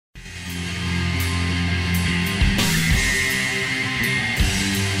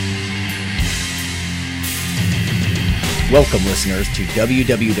Welcome, listeners, to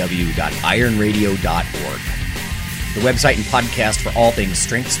www.ironradio.org, the website and podcast for all things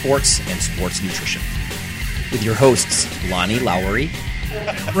strength sports and sports nutrition. With your hosts, Lonnie Lowry.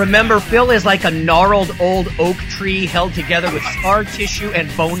 Remember, Phil is like a gnarled old oak tree held together with scar tissue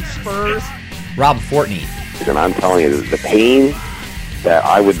and bone spurs. Rob Fortney. And I'm telling you, the pain that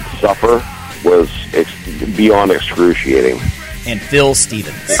I would suffer was beyond excruciating. And Phil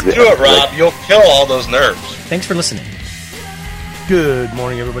Stevens. Do it, Rob. You'll kill all those nerves. Thanks for listening. Good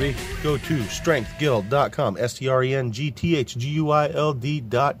morning, everybody. Go to strengthguild.com,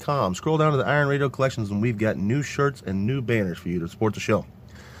 strengthguild.com. Scroll down to the Iron Radio collections, and we've got new shirts and new banners for you to support the show.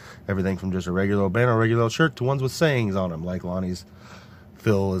 Everything from just a regular old banner, regular old shirt, to ones with sayings on them, like Lonnie's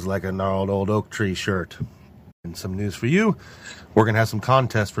Phil is like a gnarled old oak tree shirt. And some news for you, we're going to have some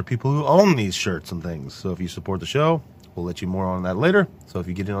contests for people who own these shirts and things. So if you support the show, we'll let you more on that later. So if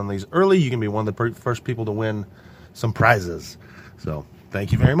you get in on these early, you can be one of the first people to win some prizes. So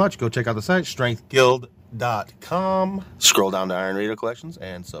thank you very much. Go check out the site, strengthguild.com. Scroll down to Iron Radio Collections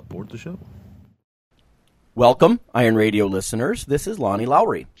and support the show. Welcome, Iron Radio listeners. This is Lonnie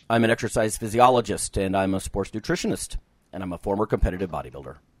Lowry. I'm an exercise physiologist, and I'm a sports nutritionist, and I'm a former competitive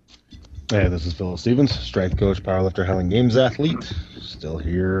bodybuilder. Hey, this is Phil Stevens, strength coach, powerlifter, Hell and Games athlete. Still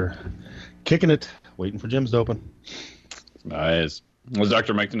here, kicking it, waiting for gyms to open. Nice. I was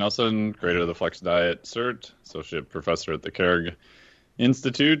Dr. Mike Nelson, creator of the Flex Diet Cert, associate professor at the Kerrig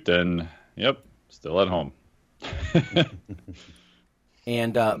Institute, and, still at home.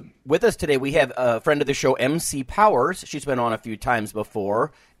 And with us today, we have a friend of the show, MC Powers. She's been on a few times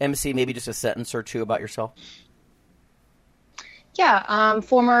before. MC, maybe just a sentence or two about yourself. Yeah,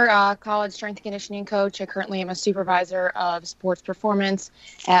 former college strength and conditioning coach. I currently am a supervisor of sports performance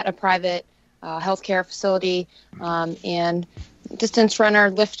at a private healthcare facility, and distance runner,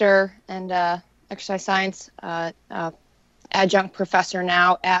 lifter, and exercise science adjunct professor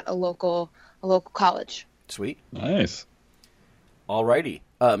now at a local college. Sweet. Nice. All righty.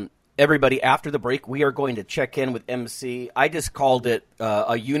 Everybody, after the break, we are going to check in with MC. I just called it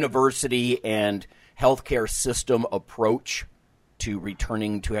a university and healthcare system approach to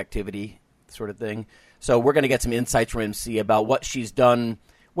returning to activity sort of thing. So we're going to get some insights from MC about what she's done,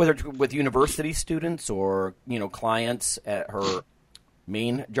 whether it's with university students or, clients at her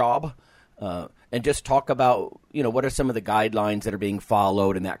main job, and just talk about, what are some of the guidelines that are being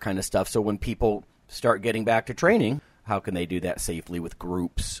followed and that kind of stuff. So when people start getting back to training, how can they do that safely with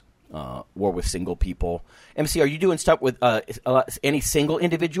groups or with single people? MC, are you doing stuff with any single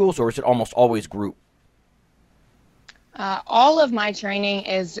individuals, or is it almost always group? All of my training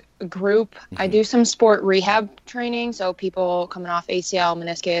is group. Mm-hmm. I do some sport rehab training, so people coming off ACL,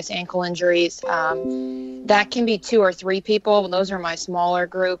 meniscus, ankle injuries. That can be 2 or 3 people. Those are my smaller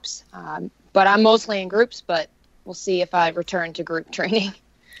groups. But I'm mostly in groups, but we'll see if I return to group training.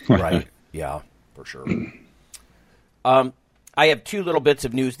 Right. Yeah, for sure. I have 2 little bits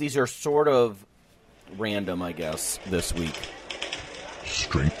of news. These are sort of random, I guess, this week.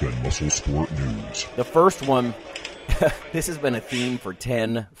 Strength and muscle sport news. The first one, this has been a theme for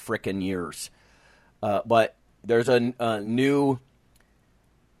 10 frickin' years. But there's a new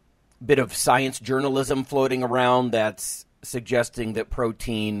bit of science journalism floating around that's suggesting that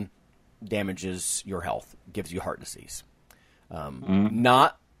protein damages your health, gives you heart disease.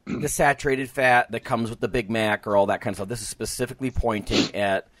 Not the saturated fat that comes with the Big Mac or all that kind of stuff. This is specifically pointing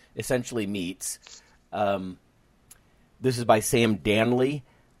at essentially meats. This is by Sam Danley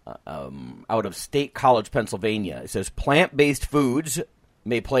out of State College, Pennsylvania. It says plant-based foods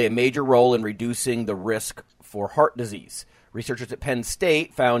may play a major role in reducing the risk for heart disease. Researchers at Penn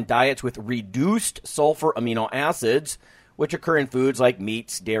State found diets with reduced sulfur amino acids, which occur in foods like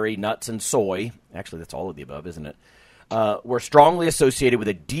meats, dairy, nuts, and soy. Actually, that's all of the above, isn't it? Were strongly associated with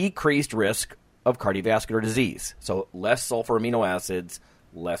a decreased risk of cardiovascular disease. So less sulfur amino acids,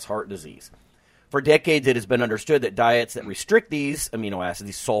 less heart disease. For decades, it has been understood that diets that restrict these amino acids,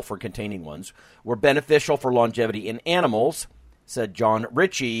 these sulfur-containing ones, were beneficial for longevity in animals, said John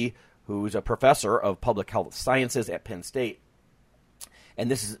Ritchie, who's a professor of public health sciences at Penn State. And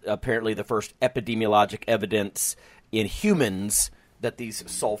this is apparently the first epidemiologic evidence in humans that these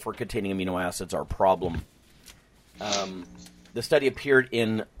sulfur-containing amino acids are a problem. The study appeared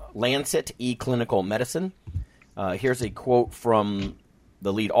in Lancet eClinical Medicine. Here's a quote from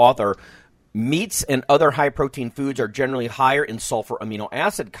the lead author. Meats and other high-protein foods are generally higher in sulfur amino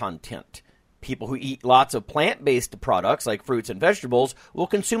acid content. People who eat lots of plant-based products like fruits and vegetables will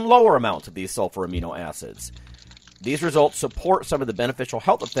consume lower amounts of these sulfur amino acids. These results support some of the beneficial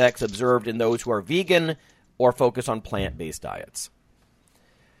health effects observed in those who are vegan or focus on plant-based diets.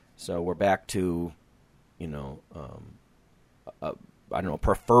 So we're back to,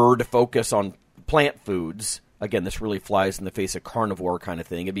 preferred focus on plant foods. Again, this really flies in the face of carnivore kind of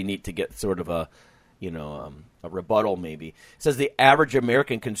thing. It'd be neat to get sort of a rebuttal maybe. It says the average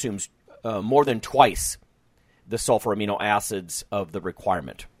American consumes more than twice the sulfur amino acids of the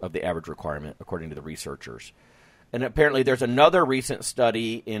average requirement, according to the researchers. And apparently there's another recent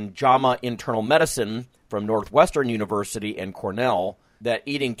study in JAMA Internal Medicine from Northwestern University and Cornell that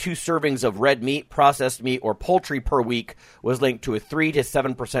eating 2 servings of red meat, processed meat, or poultry per week was linked to a 3 to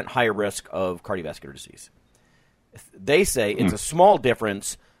 7% higher risk of cardiovascular disease. They say it's a small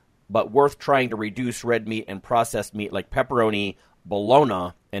difference, but worth trying to reduce red meat and processed meat like pepperoni,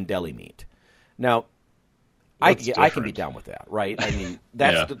 bologna, and deli meat. Now, I can be down with that, right? I mean,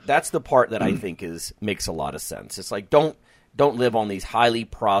 that's the part that I think makes a lot of sense. It's like don't live on these highly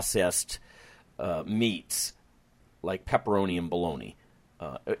processed meats like pepperoni and bologna,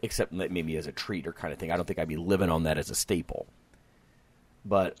 except maybe as a treat or kind of thing. I don't think I'd be living on that as a staple.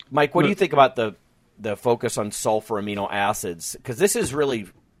 But Mike, what do you think about the focus on sulfur amino acids? Because this is really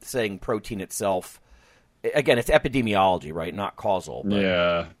saying protein itself. Again, it's epidemiology, right? Not causal. But.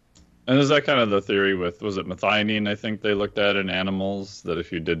 Yeah. And is that kind of the theory with, was it methionine, I think they looked at in animals, that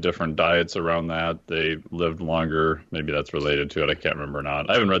if you did different diets around that, they lived longer? Maybe that's related to it. I can't remember or not.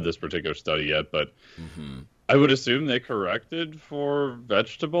 I haven't read this particular study yet, but I would assume they corrected for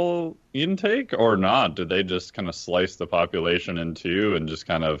vegetable intake or not. Did they just kind of slice the population in two and just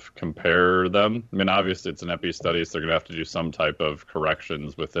kind of compare them? I mean, obviously it's an epi study, so they're going to have to do some type of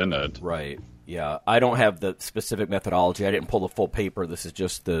corrections within it. Right. Yeah, I don't have the specific methodology. I didn't pull the full paper. This is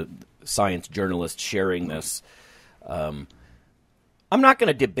just the science journalist sharing this. I'm not going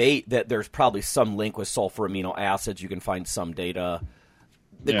to debate that there's probably some link with sulfur amino acids. You can find some data.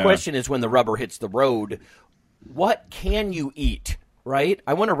 The question is when the rubber hits the road, what can you eat, right?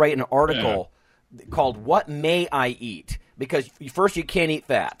 I want to write an article called What May I Eat? Because first you can't eat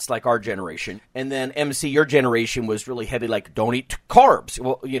fats like our generation. And then, MC, your generation was really heavy, like don't eat carbs.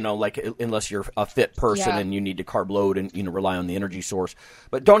 Well, like unless you're a fit person and you need to carb load and, rely on the energy source.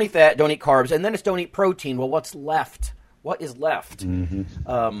 But don't eat fat, don't eat carbs. And then it's don't eat protein. Well, what's left? What is left?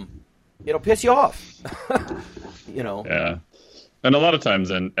 It'll piss you off. Yeah. And a lot of times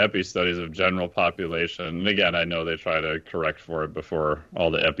in epi studies of general population, and again, I know they try to correct for it before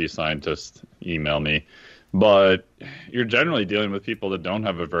all the epi scientists email me, but you're generally dealing with people that don't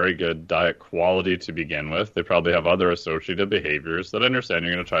have a very good diet quality to begin with. They probably have other associated behaviors that I understand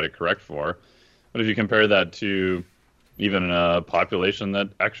you're going to try to correct for. But if you compare that to even a population that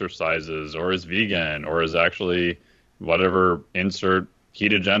exercises or is vegan or is actually whatever insert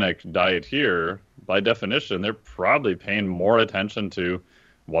ketogenic diet here, by definition, they're probably paying more attention to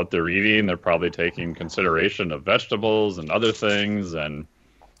what they're eating. They're probably taking consideration of vegetables and other things. And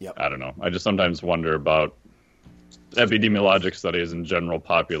I don't know. I just sometimes wonder about epidemiologic studies in general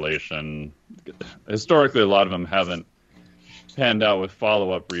population. Historically, a lot of them haven't panned out with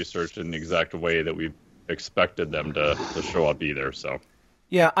follow-up research in the exact way that we expected them to show up either. So,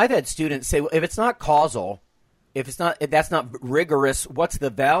 yeah, I've had students say, well, if it's not causal, if that's not rigorous, what's the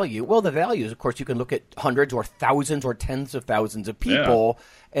value? Well, the value is, of course, you can look at hundreds or thousands or tens of thousands of people,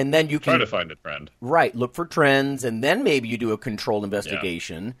 and then you can try to find a trend. Right, look for trends, and then maybe you do a controlled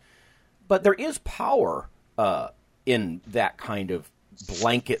investigation. Yeah. But there is power in that kind of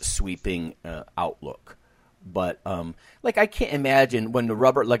blanket sweeping outlook. But I can't imagine when the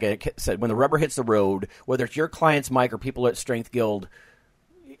rubber, like I said, when the rubber hits the road, whether it's your clients, Mike, or people at Strength Guild,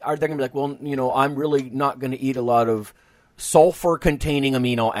 are they going to be like, well, I'm really not going to eat a lot of sulfur-containing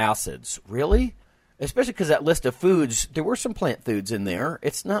amino acids. Really? Especially because that list of foods, there were some plant foods in there.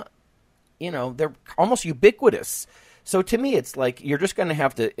 It's not, they're almost ubiquitous. So to me, it's like you're just going to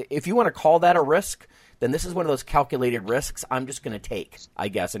have to, if you want to call that a risk, then this is one of those calculated risks I'm just going to take, I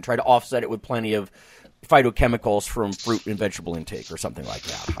guess, and try to offset it with plenty of phytochemicals from fruit and vegetable intake or something like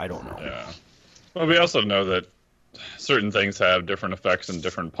that. I don't know. Yeah. Well, we also know that certain things have different effects in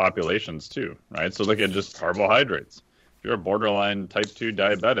different populations too, right? So look at just carbohydrates. If you're a borderline type 2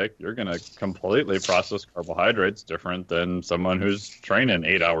 diabetic, you're going to completely process carbohydrates different than someone who's training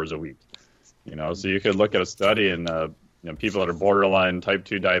 8 hours a week. So you could look at a study and people that are borderline type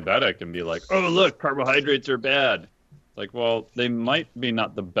 2 diabetic and be like, oh, look, carbohydrates are bad. Like, well, they might be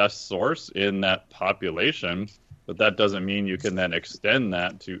not the best source in that population, but that doesn't mean you can then extend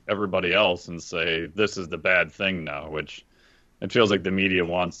that to everybody else and say, this is the bad thing now, which it feels like the media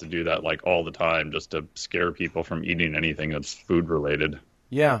wants to do that like all the time just to scare people from eating anything that's food related.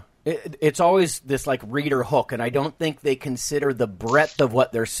 Yeah. It's always this like reader hook, and I don't think they consider the breadth of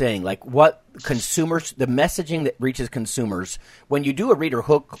what they're saying, like what consumers, the messaging that reaches consumers. When you do a reader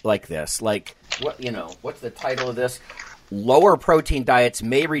hook like this, like what what's the title of this? lower protein diets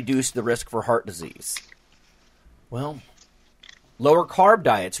may reduce the risk for heart disease. Well, lower carb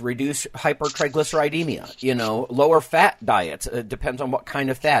diets reduce hypertriglyceridemia. Lower fat diets, it depends on what kind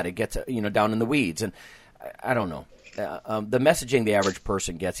of fat. It gets, down in the weeds. And I don't know. The messaging the average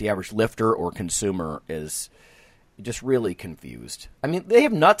person gets, the average lifter or consumer, is just really confused. I mean, they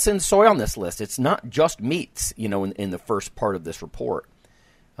have nuts and soy on this list. It's not just meats, in the first part of this report.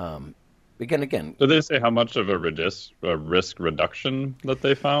 Again. Did they say how much of a risk reduction that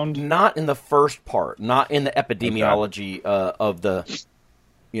they found? Not in the first part, not in the epidemiology of the,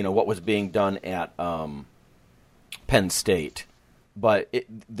 what was being done at Penn State. But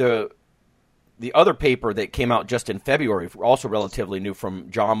the other paper that came out just in February, also relatively new, from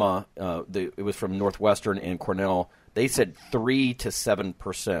JAMA, it was from Northwestern and Cornell. They said 3 to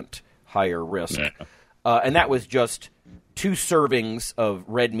 7% higher risk. Yeah. And that was just 2 servings of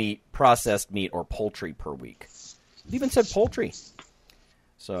red meat, processed meat, or poultry per week. It even said poultry.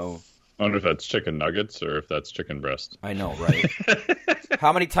 So I wonder if that's chicken nuggets or if that's chicken breast. I know, right?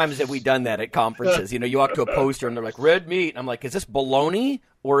 How many times have we done that at conferences? You walk to a poster and they're like, red meat. I'm like, is this bologna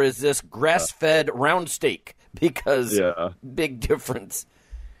or is this grass-fed round steak? Because big difference.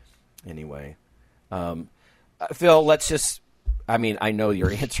 Anyway. Phil, let's just, I know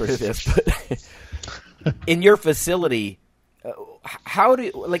your answer to this, but in your facility, how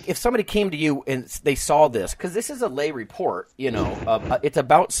do if somebody came to you and they saw this, because this is a lay report, it's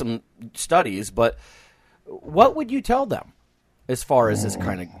about some studies, but what would you tell them as far as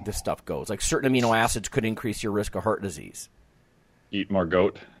this stuff goes? Like, certain amino acids could increase your risk of heart disease. Eat more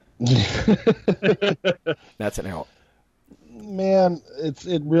goat. That's an out. Man,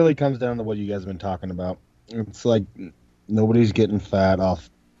 it really comes down to what you guys have been talking about. It's like nobody's getting fat off,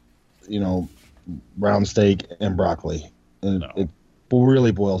 round steak and broccoli. And it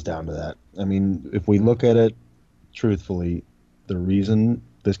really boils down to that. I mean, if we look at it truthfully, the reason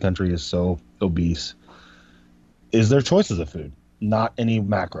this country is so obese is their choices of food, not any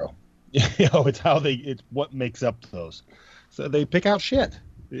macro. It's what makes up those. So they pick out shit,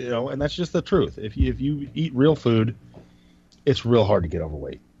 and that's just the truth. If you eat real food, it's real hard to get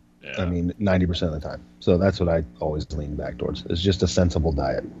overweight. Yeah. 90% of the time. So that's what I always lean back towards. It's just a sensible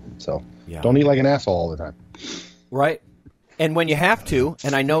diet. So don't eat like an asshole all the time. Right. And when you have to,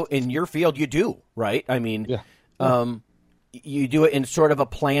 and I know in your field you do, right? You do it in sort of a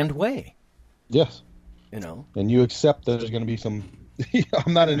planned way. Yes. And you accept that there's going to be some.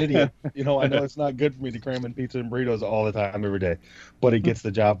 I'm not an idiot. I know it's not good for me to cram in pizza and burritos all the time, every day, but it gets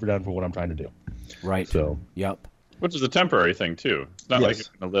the job done for what I'm trying to do. Right. So. Yep. Which is a temporary thing, too. It's not like you're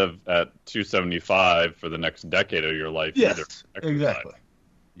going to live at 275 for the next decade of your life either. Exactly.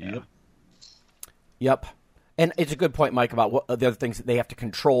 Yep. And it's a good point, Mike, about what the other things that they have to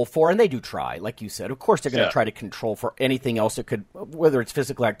control for, and they do try, like you said. Of course, they're going to try to control for anything else that could, whether it's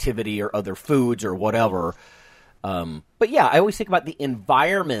physical activity or other foods or whatever. But I always think about the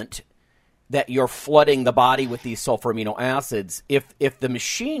environment that you're flooding the body with these sulfur amino acids. If the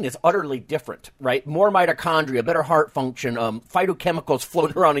machine is utterly different, right? More mitochondria, better heart function, phytochemicals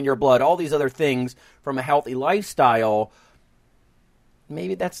floating around in your blood, all these other things from a healthy lifestyle,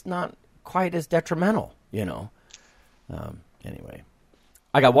 maybe that's not quite as detrimental, Anyway,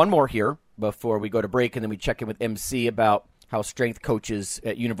 I got one more here before we go to break, and then we check in with MC about how strength coaches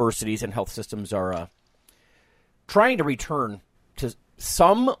at universities and health systems are trying to return to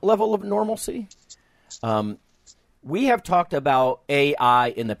some level of normalcy. We have talked about AI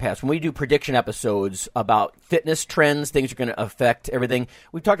in the past. When we do prediction episodes about fitness trends, things are going to affect everything.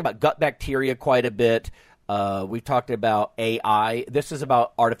 We've talked about gut bacteria quite a bit. We've talked about AI. This is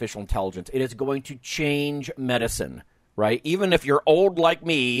about artificial intelligence. It is going to change medicine, right? Even if you're old like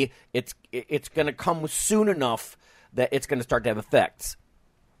me, it's going to come soon enough that it's going to start to have effects.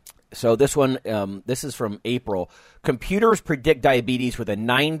 So this one, this is from April. Computers predict diabetes with a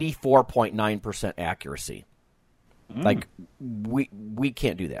 94.9% accuracy. Like, we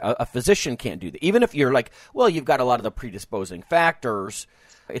can't do that. A physician can't do that. Even if you're like, well, you've got a lot of the predisposing factors,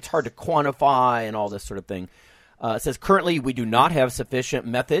 it's hard to quantify and all this sort of thing. It says, currently we do not have sufficient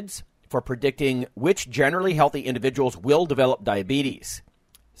methods for predicting which generally healthy individuals will develop diabetes,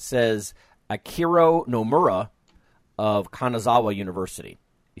 says Akiro Nomura of Kanazawa University.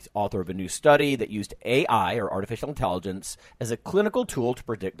 He's author of a new study that used AI, or artificial intelligence, as a clinical tool to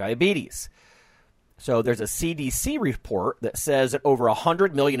predict diabetes. So there's a CDC report that says that over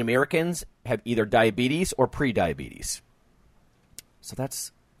 100 million Americans have either diabetes or prediabetes. So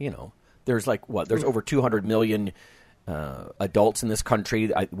that's, there's there's over 200 million adults in this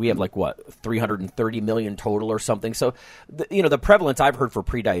country. We have 330 million total or something. So, the prevalence I've heard for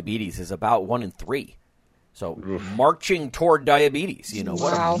prediabetes is about 1 in 3. So marching toward diabetes,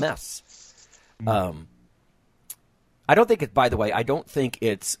 what Wow. a mess. I don't think by the way, I don't think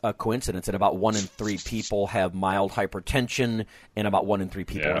it's a coincidence that about 1 in 3 people have mild hypertension and about 1 in 3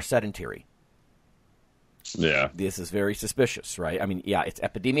 people are sedentary. Yeah. This is very suspicious, right? I mean, it's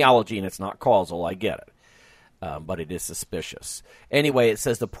epidemiology and it's not causal. I get it. But it is suspicious. Anyway, it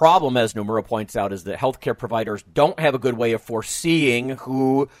says the problem, as Nomura points out, is that healthcare providers don't have a good way of foreseeing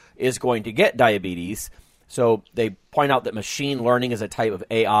who is going to get diabetes. So they point out that machine learning is a type of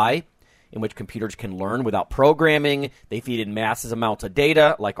AI in which computers can learn without programming. They feed in massive amounts of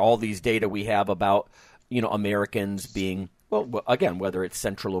data, like all these data we have about, Americans being, well, again, whether it's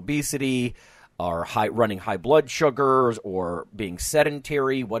central obesity or running high blood sugars or being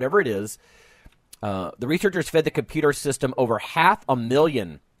sedentary, whatever it is. The researchers fed the computer system over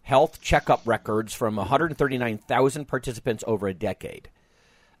 500,000 health checkup records from 139,000 participants over a decade.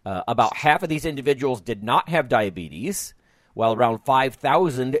 About half of these individuals did not have diabetes, while around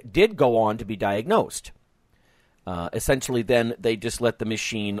 5,000 did go on to be diagnosed. Essentially, then they just let the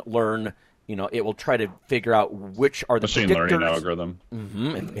machine learn. It will try to figure out which are the machine predictors. learning algorithm.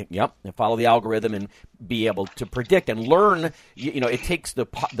 Mm-hmm. And follow the algorithm and be able to predict and learn. It takes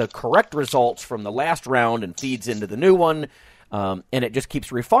the correct results from the last round and feeds into the new one, and it just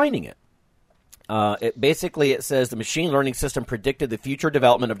keeps refining it. It says the machine learning system predicted the future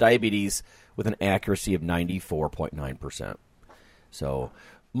development of diabetes with an accuracy of 94.9%. So,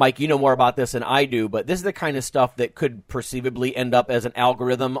 Mike, you know more about this than I do, but this is the kind of stuff that could perceivably end up as an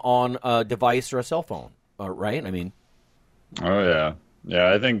algorithm on a device or a cell phone, right? I mean, oh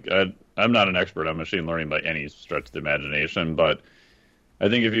yeah, I think I'm not an expert on machine learning by any stretch of the imagination, but I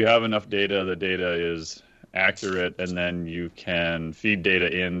think if you have enough data, the data is accurate, and then you can feed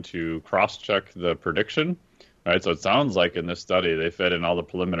data in to cross-check the prediction, right? So it sounds like in this study they fed in all the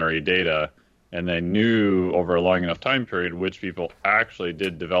preliminary data, and they knew over a long enough time period which people actually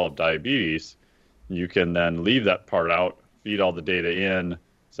did develop diabetes. You can then leave that part out, feed all the data in,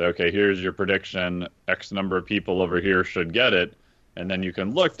 say, okay, here's your prediction, X number of people over here should get it, and then you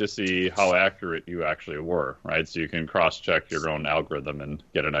can look to see how accurate you actually were, right? So you can cross-check your own algorithm and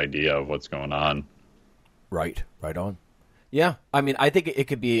get an idea of what's going on. Right on. Yeah, I mean, I think it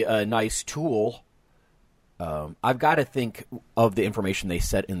could be a nice tool. I've got to think of the information they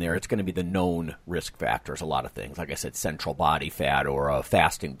set in there. It's going to be the known risk factors, a lot of things. Like I said, central body fat or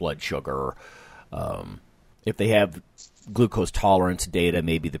fasting blood sugar. If they have glucose tolerance data,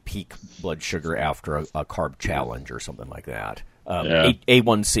 maybe the peak blood sugar after a carb challenge or something like that.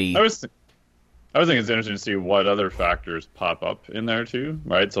 A1C. I was thinking it's interesting to see what other factors pop up in there too,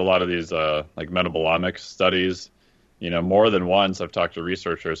 right? So a lot of these like metabolomics studies, more than once I've talked to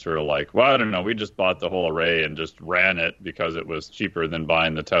researchers who are like, well, I don't know, we just bought the whole array and just ran it because it was cheaper than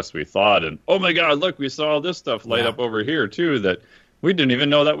buying the test we thought. And, oh, my God, look, we saw all this stuff light up over here, too, that we didn't even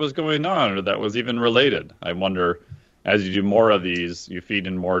know that was going on or that was even related. I wonder, as you do more of these, you feed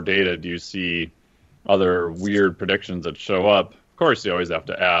in more data, do you see other weird predictions that show up? Of course, you always have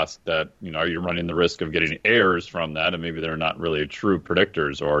to ask that, are you running the risk of getting errors from that? And maybe they're not really true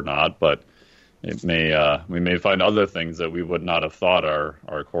predictors or not, but it may we may find other things that we would not have thought are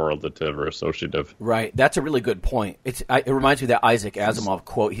correlative or associative. Right. That's a really good point. It reminds me of that Isaac Asimov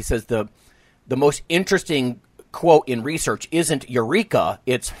quote. He says the most interesting quote in research isn't eureka,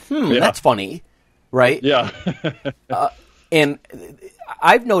 it's that's funny, right? Yeah. And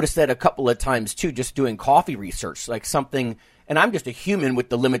I've noticed that a couple of times too, just doing coffee research, like something. And I'm just a human with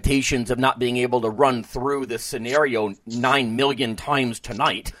the limitations of not being able to run through this scenario 9 million times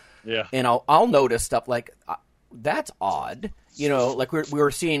tonight. Yeah, and I'll notice stuff like that's odd, like we were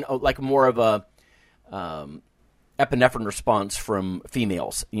seeing like more of a epinephrine response from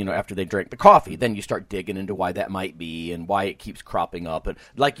females, after they drink the coffee. Then you start digging into why that might be and why it keeps cropping up. And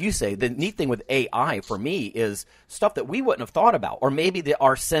like you say, the neat thing with AI for me is stuff that we wouldn't have thought about, or maybe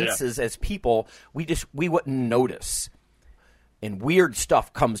our senses as people we wouldn't notice. And weird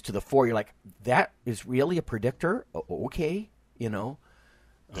stuff comes to the fore. You're like, that is really a predictor? Okay,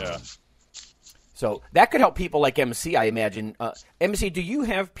 Yeah. So that could help people like MC, I imagine. MC, do you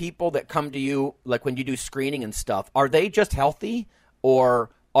have people that come to you, like when you do screening and stuff, are they just healthy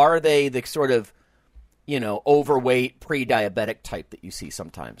or are they the sort of, overweight, pre-diabetic type that you see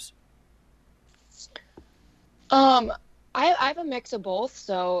sometimes? I have a mix of both.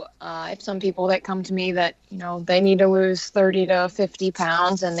 So I have some people that come to me that, they need to lose 30 to 50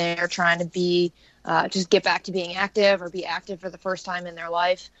 pounds and they're trying to be just get back to being active or be active for the first time in their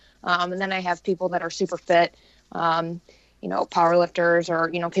life. And then I have people that are super fit, power lifters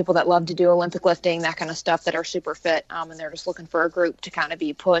or, people that love to do Olympic lifting, that kind of stuff that are super fit. And they're just looking for a group to kind of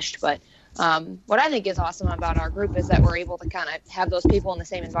be pushed. But What I think is awesome about our group is that we're able to kind of have those people in the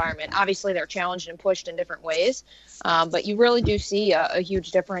same environment. Obviously, they're challenged and pushed in different ways, but you really do see a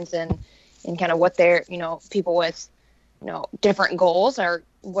huge difference in kind of what they're, people with, different goals or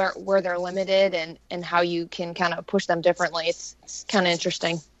where they're limited and how you can kind of push them differently. It's kind of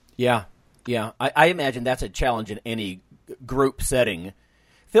interesting. Yeah. I imagine that's a challenge in any group setting.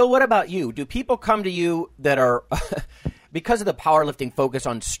 Phil, what about you? Do people come to you that are because of the powerlifting focus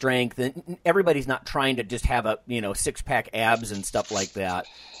on strength, and everybody's not trying to just have a six-pack abs and stuff like that?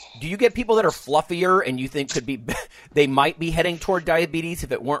 Do you get people that are fluffier and you think they might be heading toward diabetes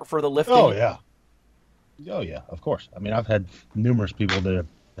if it weren't for the lifting? Oh yeah, of course. I mean, I've had numerous people that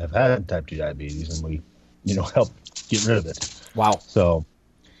have had type 2 diabetes, and we, help get rid of it. Wow. So,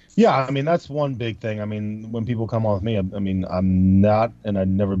 yeah, I mean, that's one big thing. I mean, when people come on with me, I mean, I'm not, and I've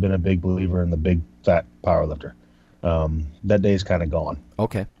never been a big believer in the big fat power lifter. That day's kind of gone.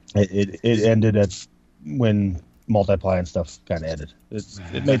 Okay. It ended at when multiply and stuff kind of ended.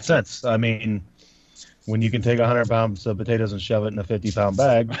 It made sense. I mean, when you can take 100 pounds of potatoes and shove it in a 50-pound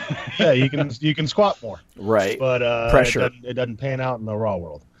bag, yeah, you can squat more. Right. But pressure. It doesn't pan out in the raw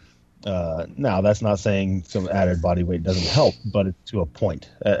world. Now, that's not saying some added body weight doesn't help, but it's to a point.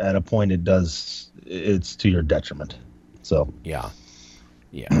 At a point, it does. It's to your detriment. So yeah.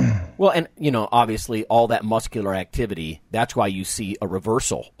 Well, and obviously, all that muscular activity. That's why you see a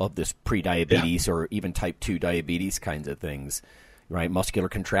reversal of this pre-diabetes or even type 2 diabetes kinds of things. Right, muscular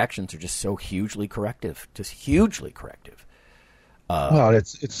contractions are just so hugely corrective, Well,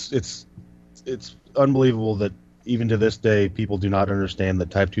 it's unbelievable that even to this day, people do not understand that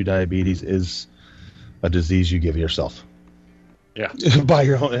type 2 diabetes is a disease you give yourself. Yeah, by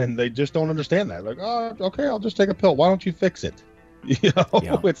your own, and they just don't understand that. Like, oh, okay, I'll just take a pill. Why don't you fix it?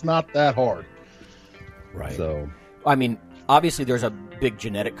 It's not that hard. Right. So, I mean, obviously, there's a big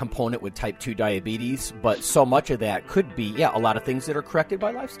genetic component with type 2 diabetes, but so much of that could be, a lot of things that are corrected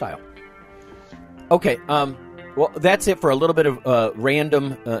by lifestyle. Okay, well, that's it for a little bit of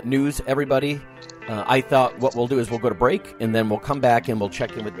random news, everybody. I thought what we'll do is we'll go to break, and then we'll come back and we'll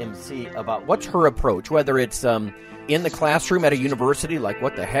check in with MC about what's her approach, whether it's in the classroom at a university, like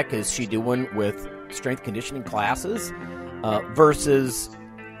what the heck is she doing with strength conditioning classes, versus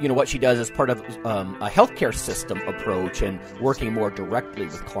what she does as part of a healthcare system approach and working more directly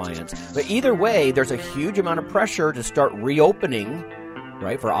with clients. But either way, there's a huge amount of pressure to start reopening,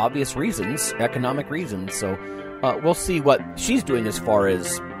 right, for obvious reasons, economic reasons. So we'll see what she's doing as far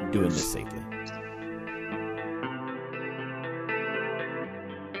as doing this safely.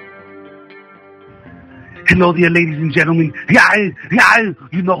 Hello there, ladies and gentlemen. Yeah,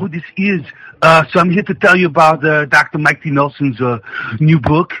 you know who this is. So I'm here to tell you about Dr. Mike T. Nelson's new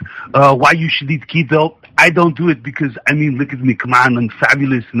book, Why You Should Eat Keto. I don't do it because, look at me. Come on, I'm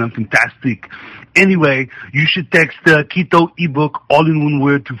fabulous and I'm fantastic. Anyway, you should text the Keto ebook, all in one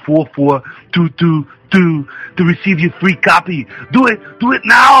word, to 44222 to receive your free copy. Do it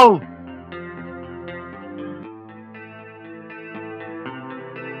now!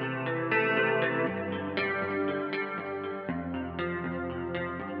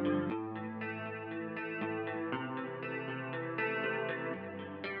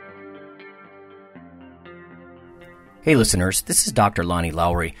 Hey listeners, this is Dr. Lonnie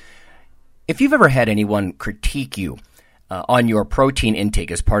Lowry. If you've ever had anyone critique you on your protein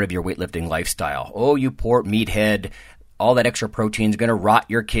intake as part of your weightlifting lifestyle, oh, you poor meathead, all that extra protein is going to rot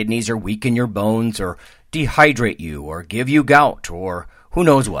your kidneys or weaken your bones or dehydrate you or give you gout or who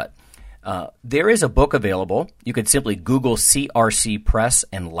knows what. There is a book available. You could simply Google CRC Press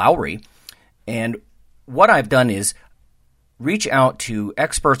and Lowry. And what I've done is reach out to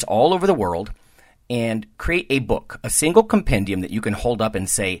experts all over the world and create a book, a single compendium that you can hold up and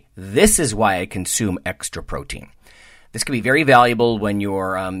say, this is why I consume extra protein. This can be very valuable when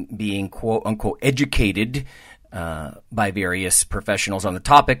you're being quote-unquote educated by various professionals on the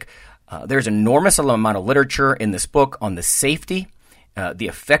topic. There's an enormous amount of literature in this book on the safety, the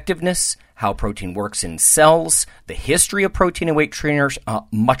effectiveness, how protein works in cells, the history of protein and weight trainers,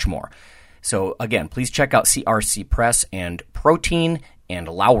 much more. So again, please check out CRC Press and Protein and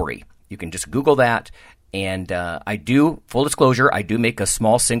Lowry. You can just Google that, and I do, full disclosure, I do make a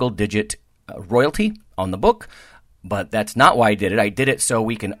small single-digit royalty on the book, but that's not why I did it. I did it so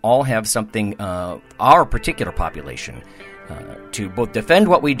we can all have something, our particular population, to both defend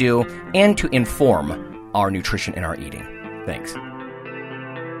what we do and to inform our nutrition and our eating. Thanks.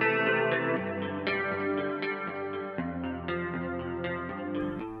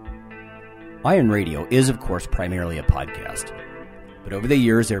 Iron Radio is, of course, primarily a podcast. But over the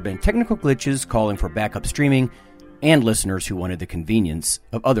years, there have been technical glitches calling for backup streaming, and listeners who wanted the convenience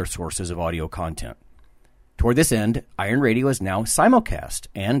of other sources of audio content. Toward this end, Iron Radio is now simulcast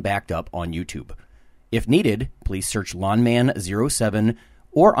and backed up on YouTube. If needed, please search Lawnman07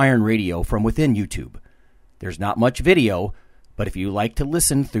 or Iron Radio from within YouTube. There's not much video, but if you like to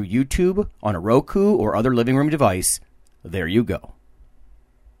listen through YouTube on a Roku or other living room device, there you go.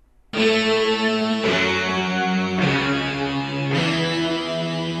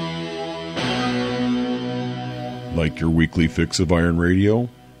 Like your weekly fix of Iron Radio?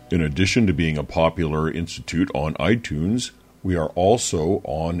 In addition to being a popular institute on iTunes, we are also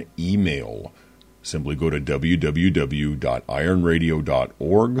on email. Simply go to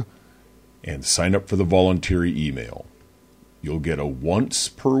www.ironradio.org and sign up for the voluntary email. You'll get a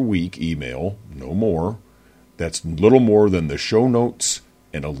once-per-week email, no more, that's little more than the show notes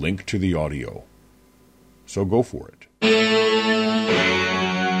and a link to the audio. So go for it.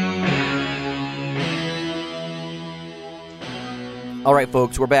 All right,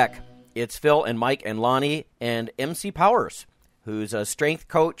 folks, we're back. It's Phil and Mike and Lonnie and MC Powers, who's a strength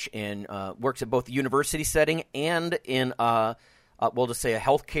coach and works at both the university setting and in, we'll just say, a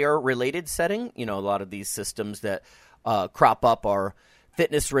healthcare-related setting. You know, a lot of these systems that crop up are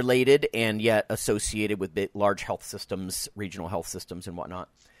fitness-related and yet associated with large health systems, regional health systems and whatnot.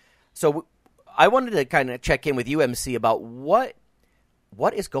 So I wanted to kind of check in with you, MC, about what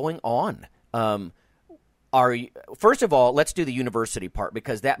is going on. First of all, let's do the university part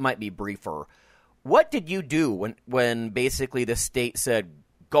because that might be briefer. What did you do when basically the state said,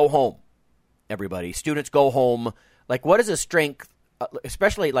 go home, everybody, students go home? Like, what is a strength,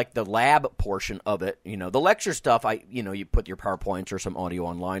 especially like the lab portion of it? You know, the lecture stuff, you put your PowerPoints or some audio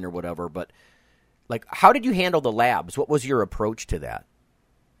online or whatever, but like, how did you handle the labs? What was your approach to that?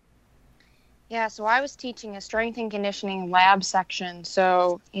 Yeah, so I was teaching a strength and conditioning lab section.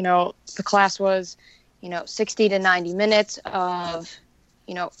 So, the class was, 60 to 90 minutes of,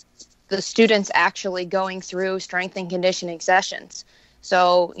 the students actually going through strength and conditioning sessions.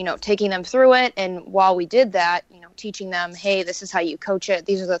 So, taking them through it. And while we did that, teaching them, hey, this is how you coach it.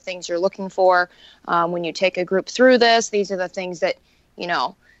 These are the things you're looking for when you take a group through this. These are the things that,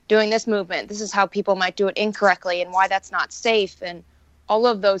 doing this movement, this is how people might do it incorrectly and why that's not safe. And all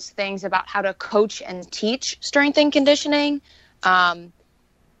of those things about how to coach and teach strength and conditioning.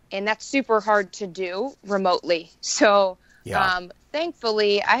 And that's super hard to do remotely. So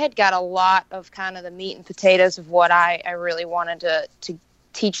thankfully, I had got a lot of kind of the meat and potatoes of what I really wanted to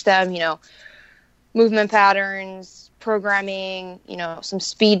teach them, movement patterns, programming, some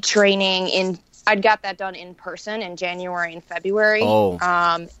speed training. I'd got that done in person in January and February.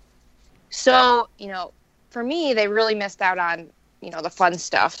 So, for me, they really missed out on, the fun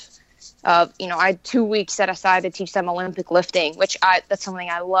stuff. I had 2 weeks set aside to teach them Olympic lifting, that's something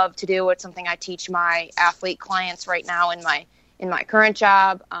I love to do. It's something I teach my athlete clients right now in my current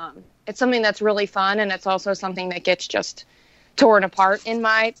job. It's something that's really fun, and it's also something that gets just torn apart in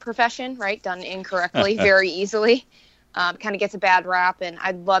my profession, right? Done incorrectly very easily. Kind of gets a bad rap, and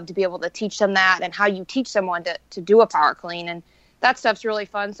I'd love to be able to teach them that and how you teach someone to do a power clean, and that stuff's really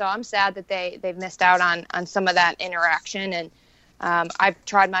fun. So I'm sad that they've missed out on some of that interaction, and I've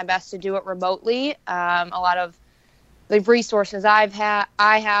tried my best to do it remotely. A lot of the resources I've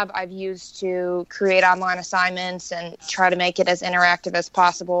used to create online assignments and try to make it as interactive as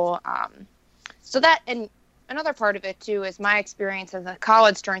possible. So that, and another part of it too is my experience as a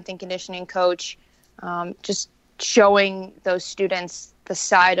college strength and conditioning coach, just showing those students the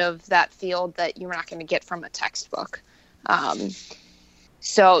side of that field that you're not going to get from a textbook.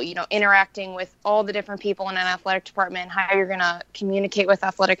 So, interacting with all the different people in an athletic department, how you're going to communicate with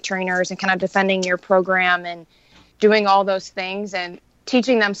athletic trainers and kind of defending your program and doing all those things and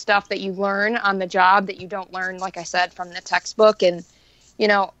teaching them stuff that you learn on the job that you don't learn, like I said, from the textbook. And,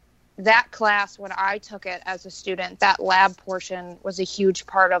 that class, when I took it as a student, that lab portion was a huge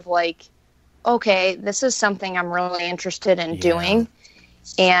part of like, okay, this is something I'm really interested in doing.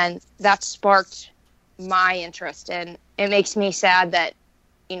 And that sparked my interest. And it makes me sad that,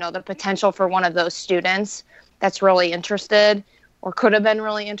 the potential for one of those students that's really interested or could have been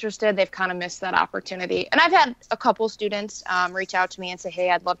really interested, they've kind of missed that opportunity. And I've had a couple students reach out to me and say, hey,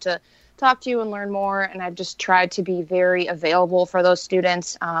 I'd love to talk to you and learn more. And I've just tried to be very available for those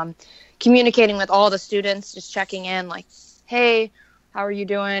students, communicating with all the students, just checking in like, hey, how are you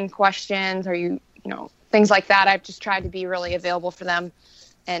doing? Questions? Are you, things like that. I've just tried to be really available for them.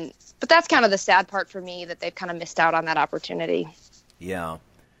 But that's kind of the sad part for me, that they've kind of missed out on that opportunity. Yeah.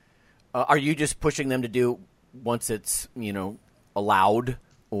 Are you just pushing them to do once it's, allowed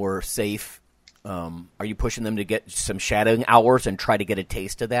or safe? Are you pushing them to get some shadowing hours and try to get a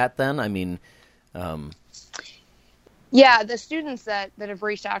taste of that then? I mean, Yeah, the students that have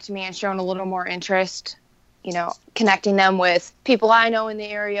reached out to me and shown a little more interest, connecting them with people I know in the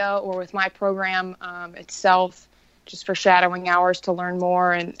area or with my program itself, just for shadowing hours to learn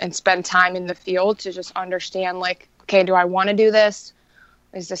more and spend time in the field to just understand, like, okay, do I want to do this?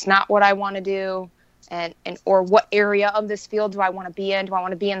 Is this not what I want to do? And or what area of this field do I want to be in? Do I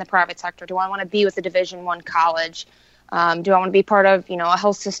want to be in the private sector? Do I want to be with a Division I college? Do I want to be part of, a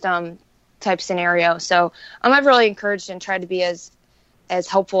health system type scenario? So I've really encouraged and tried to be as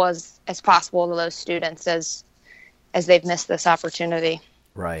helpful as possible to those students as they've missed this opportunity.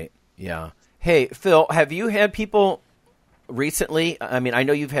 Right. Yeah. Hey, Phil, have you had people recently? I mean, I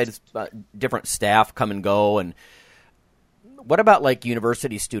know you've had different staff come and go, and what about like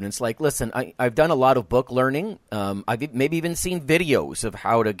university students? Like, listen, I've done a lot of book learning. I've maybe even seen videos of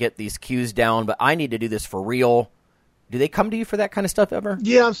how to get these cues down, but I need to do this for real. Do they come to you for that kind of stuff ever?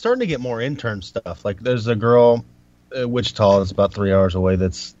 Yeah, I'm starting to get more intern stuff. Like, there's a girl at Wichita that's about 3 hours away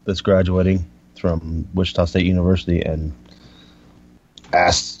that's graduating from Wichita State University and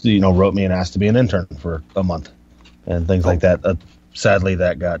wrote me and asked to be an intern for a month and things like that. Sadly,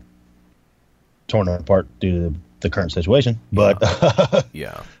 that got torn apart due to the current situation, but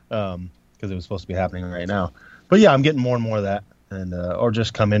yeah, because it was supposed to be happening right now. But yeah, I'm getting more and more of that, and or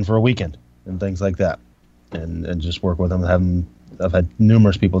just come in for a weekend and things like that, and just work with them. I've had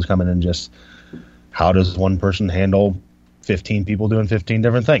numerous people come in and just, how does one person handle 15 people doing 15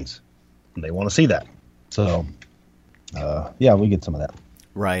 different things? And they want to see that. So yeah, we get some of that.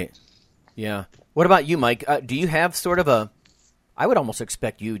 Right. Yeah. What about you, Mike? Do you have sort of I would almost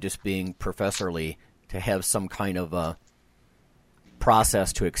expect you, just being professorly, to have some kind of a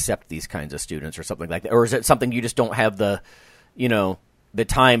process to accept these kinds of students or something like that? Or is it something you just don't have the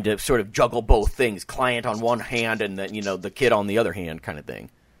time to sort of juggle both things, client on one hand and then, the kid on the other hand kind of thing?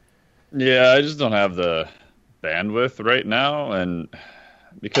 Yeah, I just don't have the bandwidth right now. And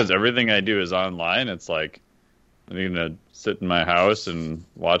because everything I do is online, it's like, I'm going to sit in my house and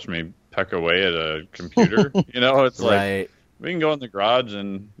watch me peck away at a computer. It's like, right. We can go in the garage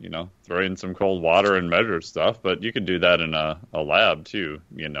and, throw in some cold water and measure stuff, but you could do that in a lab too.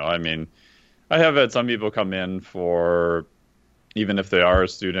 I mean, I have had some people come in for, even if they are a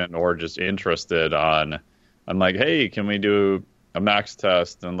student or just interested I'm like, hey, can we do a max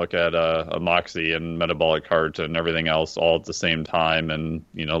test and look at a Moxie and metabolic heart and everything else all at the same time and,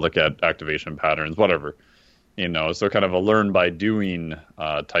 look at activation patterns, whatever. So kind of a learn by doing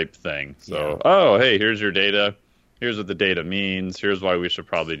type thing. So, Oh, hey, here's your data. Here's what the data means. Here's why we should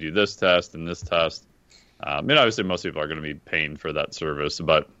probably do this test and this test. Obviously most people are going to be paying for that service,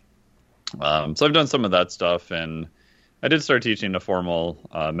 but so I've done some of that stuff, and I did start teaching a formal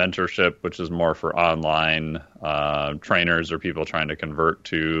mentorship, which is more for online trainers or people trying to convert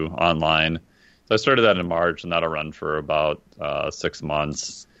to online. So I started that in March, and that'll run for about 6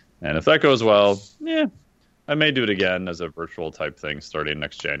 months. And if that goes well, yeah, I may do it again as a virtual type thing starting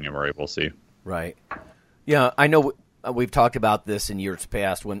next January. We'll see. Right. Yeah, I know we've talked about this in years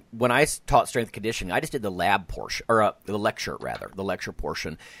past. When I taught strength conditioning, I just did the lab portion, or the lecture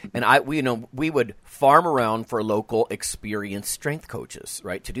portion. And we would farm around for local experienced strength coaches,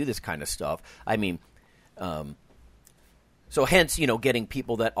 right, to do this kind of stuff. I mean, so hence, getting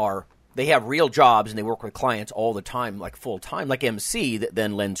people that they have real jobs and they work with clients all the time, like full time, like MC, that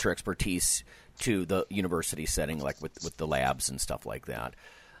then lends her expertise to the university setting, like with the labs and stuff like that.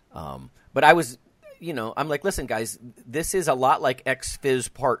 But I was, I'm like, listen, guys, this is a lot like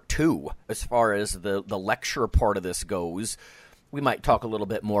XPhys Part 2 as far as the lecture part of this goes. We might talk a little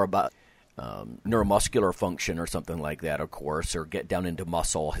bit more about neuromuscular function or something like that, of course, or get down into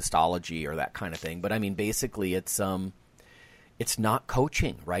muscle histology or that kind of thing. But I mean, basically, it's not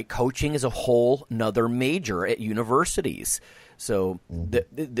coaching, right? Coaching is a whole nother major at universities. So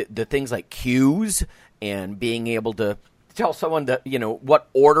the things like cues and being able to tell someone that, what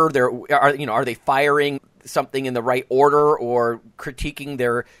order are they firing something in the right order or critiquing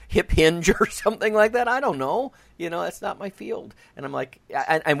their hip hinge or something like that? I don't know. That's not my field. And I'm like,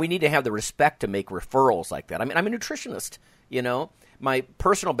 and we need to have the respect to make referrals like that. I mean, I'm a nutritionist, My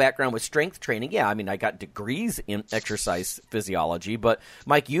personal background was strength training. Yeah, I mean, I got degrees in exercise physiology. But,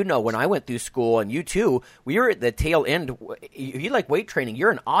 Mike, when I went through school, and you too, we were at the tail end. You like weight training.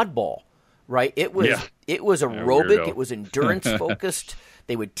 You're an oddball, right? It was aerobic. It was endurance focused.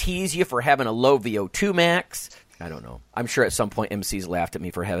 They would tease you for having a low VO2 max. I don't know. I'm sure at some point MCs laughed at me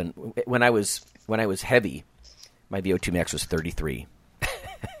for having when I was heavy, my VO2 max was 33.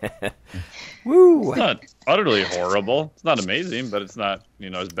 Woo! It's not utterly horrible. It's not amazing, but it's not,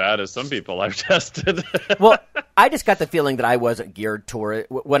 as bad as some people I've tested. Well, I just got the feeling that I wasn't geared toward it.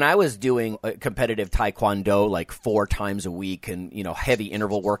 When I was doing competitive Taekwondo like 4 times a week and, heavy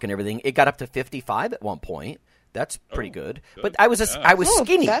interval work and everything, it got up to 55 at one point. That's pretty good. But I was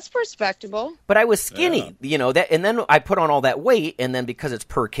skinny. That's respectable. But I was skinny, that, and then I put on all that weight, and then because it's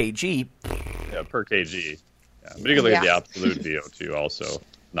per kg. Yeah, per kg. Yeah. But you can look at the absolute VO2 also,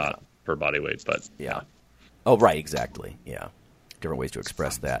 not per body weight, but yeah. Oh, right, exactly. Yeah, different ways to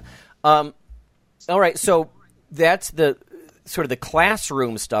express that. All right, so that's the sort of the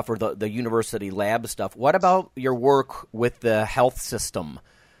classroom stuff or the university lab stuff. What about your work with the health system?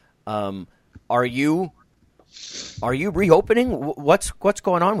 Are you reopening? What's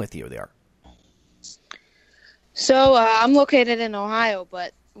going on with you there? So I'm located in Ohio,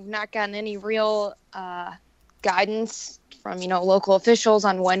 but we've not gotten any real guidance from local officials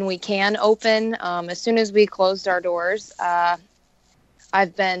on when we can open. As soon as we closed our doors,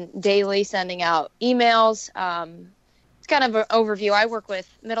 I've been daily sending out emails. It's kind of an overview. I work with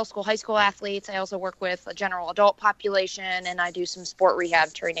middle school, high school athletes. I also work with a general adult population, and I do some sport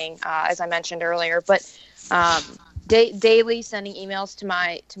rehab training, as I mentioned earlier. But daily sending emails to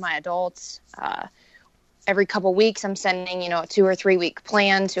my adults. Every couple weeks, I'm sending a 2 or 3 week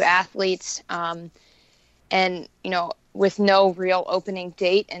plan to athletes, and with no real opening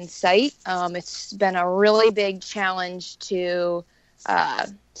date in sight, it's been a really big challenge to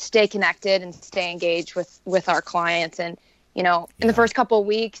stay connected and stay engaged with our clients. And in the first couple of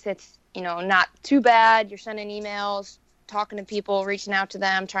weeks, it's not too bad. You're sending emails, talking to people, reaching out to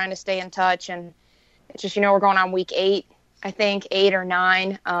them, trying to stay in touch, and it's just we're going on week 8, I think 8 or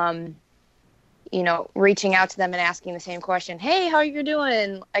 9. Reaching out to them and asking the same question. Hey, how are you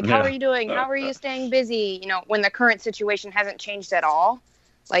doing? Like, how are you doing? How are you staying busy? When the current situation hasn't changed at all,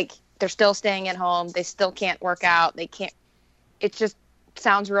 like they're still staying at home. They still can't work out. They can't, it just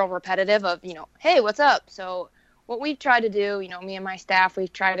sounds real repetitive of, hey, what's up? So what we've tried to do, me and my staff,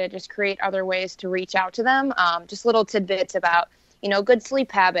 we've tried to just create other ways to reach out to them. Just little tidbits about, good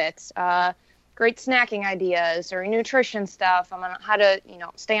sleep habits, great snacking ideas or nutrition stuff on how to,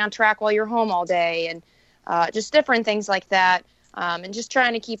 stay on track while you're home all day, and just different things like that. And just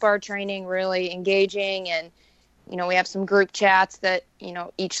trying to keep our training really engaging. And, we have some group chats that,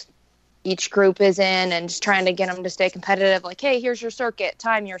 each group is in, and just trying to get them to stay competitive. Like, hey, here's your circuit,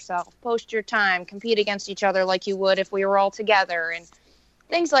 time yourself, post your time, compete against each other like you would if we were all together, and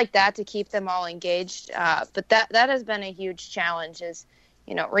things like that to keep them all engaged. But that has been a huge challenge, is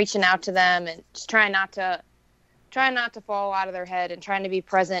reaching out to them and just trying not to fall out of their head and trying to be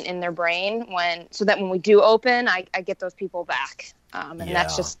present in their brain so that when we do open, I get those people back. And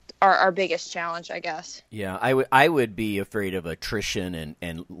that's just our biggest challenge, I guess. Yeah, I would be afraid of attrition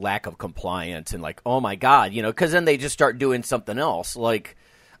and lack of compliance and like, oh my God, because then they just start doing something else. Like,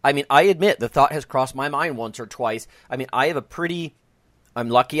 I mean, I admit the thought has crossed my mind once or twice. I mean, I'm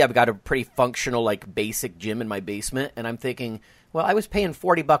lucky. I've got a pretty functional, like, basic gym in my basement, and I'm thinking, well, I was paying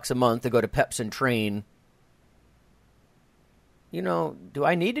 $40 a month to go to Peps and Train. Do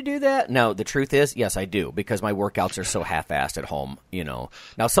I need to do that? No, the truth is, yes, I do, because my workouts are so half-assed at home,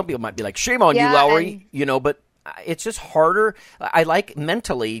 Now, some people might be like, shame on you, Lowry, but it's just harder. I like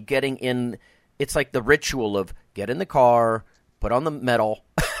mentally getting in. It's like the ritual of get in the car, put on the metal,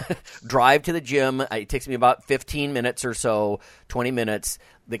 drive to the gym. It takes me about 15 minutes or so, 20 minutes.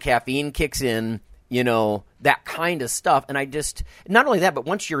 The caffeine kicks in, that kind of stuff. And not only that, but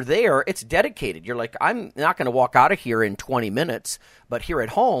once you're there, it's dedicated. You're like, I'm not going to walk out of here in 20 minutes. But here at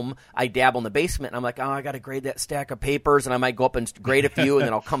home, I dabble in the basement, and I'm like, oh, I got to grade that stack of papers, and I might go up and grade a few, and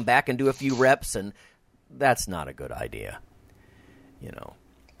then I'll come back and do a few reps. And that's not a good idea,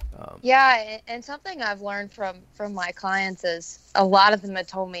 Yeah, and something I've learned from my clients is a lot of them have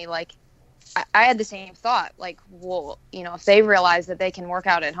told me, like, I had the same thought, like, well, if they realize that they can work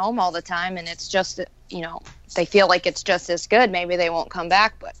out at home all the time and it's just, they feel like it's just as good, maybe they won't come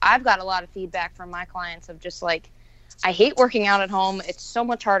back. But I've got a lot of feedback from my clients of just like, I hate working out at home. It's so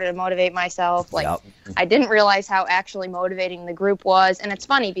much harder to motivate myself. Like, I didn't realize how actually motivating the group was. And it's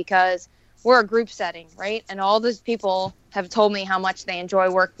funny because we're a group setting, right? And all those people have told me how much they enjoy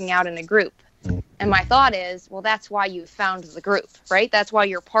working out in a group. And my thought is, well, that's why you found the group, right? That's why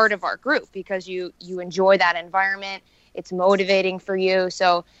you're part of our group, because you enjoy that environment. It's motivating for you.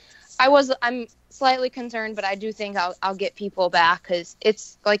 So I'm slightly concerned, but I do think I'll get people back, because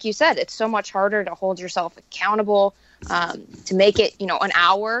it's like you said, it's so much harder to hold yourself accountable, to make it, an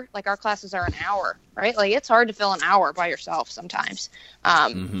hour. Like, our classes are an hour, right? Like, it's hard to fill an hour by yourself sometimes.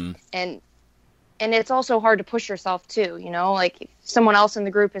 And and it's also hard to push yourself too, like if someone else in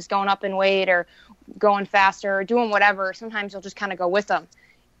the group is going up in weight or going faster or doing whatever, sometimes you'll just kind of go with them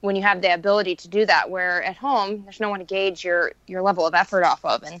when you have the ability to do that, where at home there's no one to gauge your level of effort off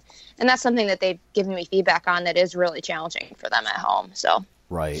of. And that's something that they've given me feedback on that is really challenging for them at home. So.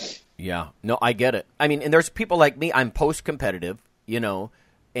 Right. Yeah. No, I get it. I mean, and there's people like me, I'm post-competitive,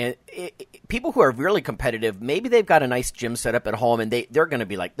 and people who are really competitive, maybe they've got a nice gym set up at home and they're going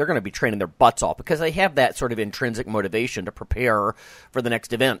to be training their butts off because they have that sort of intrinsic motivation to prepare for the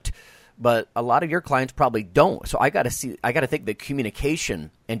next event. But a lot of your clients probably don't. So I got to think the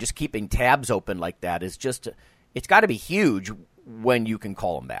communication and just keeping tabs open like that is just, it's got to be huge when you can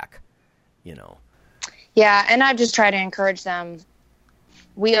call them back, Yeah, and I just try to encourage them.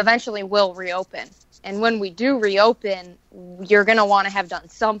 We eventually will reopen. And when we do reopen, you're going to want to have done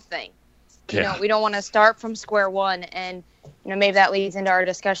something. Yeah. We don't want to start from square one. And, maybe that leads into our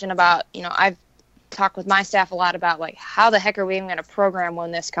discussion about, I've talked with my staff a lot about, like, how the heck are we even going to program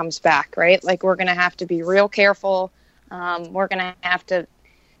when this comes back, right? Like, we're going to have to be real careful. We're going to have to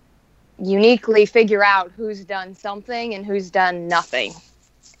uniquely figure out who's done something and who's done nothing.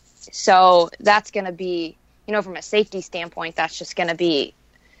 So that's going to be, from a safety standpoint, that's just going to be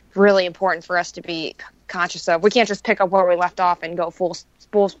really important for us to be conscious of. We can't just pick up where we left off and go full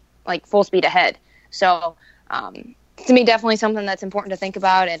speed ahead. So to me, definitely something that's important to think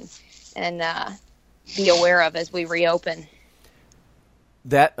about and be aware of as we reopen.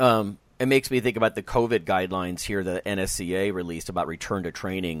 That it makes me think about the COVID guidelines here the NSCA released about return to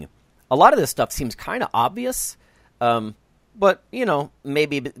training. A lot of this stuff seems kind of obvious, but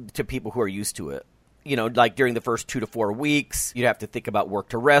maybe to people who are used to it. Like during the first 2 to 4 weeks, you'd have to think about work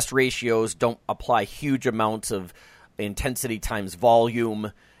to rest ratios. Don't apply huge amounts of intensity times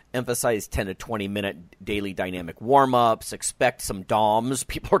volume. Emphasize 10 to 20 minute daily dynamic warm ups. Expect some DOMs.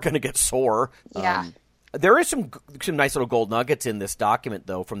 People are going to get sore. Yeah. There is some nice little gold nuggets in this document,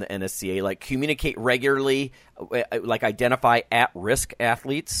 though, from the NSCA, like communicate regularly, like identify at-risk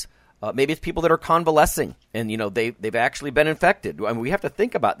athletes. Maybe it's people that are convalescing and, they've actually been infected. I mean, we have to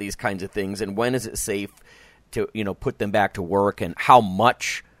think about these kinds of things and when is it safe to, put them back to work and how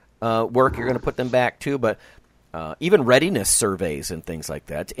much work you're going to put them back to. But even readiness surveys and things like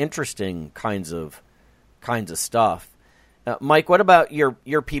that. It's interesting kinds of stuff. Mike, what about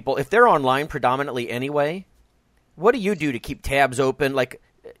your people? If they're online predominantly anyway, what do you do to keep tabs open? Like,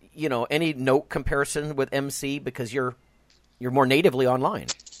 any note comparison with MC because you're more natively online.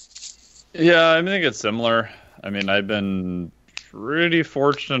 Yeah, I think it's similar. I mean, I've been pretty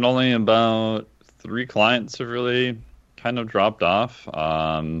fortunate. Only about 3 clients have really kind of dropped off,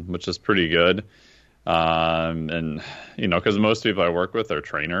 which is pretty good. And, because most people I work with are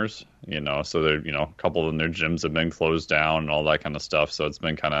trainers, so they're, a couple of them, their gyms have been closed down and all that kind of stuff. So it's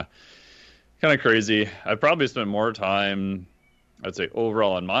been kind of crazy. I probably spent more time, I'd say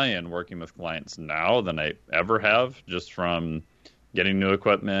overall on my end, working with clients now than I ever have, just from getting new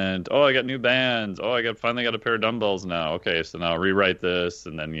equipment. Oh, I got new bands. Oh, I finally got a pair of dumbbells now. Okay, so now rewrite this.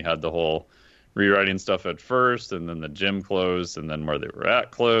 And then you had the whole rewriting stuff at first, and then the gym closed, and then where they were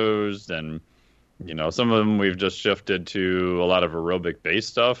at closed. And, some of them we've just shifted to a lot of aerobic-based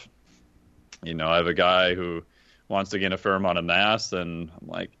stuff. I have a guy who wants to gain a fair amount of mass, and I'm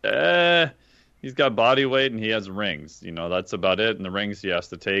like, he's got body weight and he has rings. That's about it. And the rings he has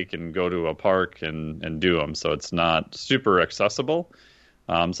to take and go to a park and do them. So it's not super accessible.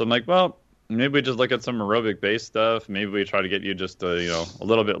 So I'm like, well, maybe we just look at some aerobic-based stuff. Maybe we try to get you just a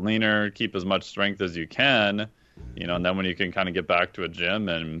little bit leaner, keep as much strength as you can, and then when you can kind of get back to a gym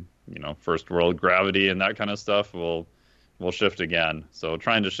and, first world gravity and that kind of stuff, we'll shift again. So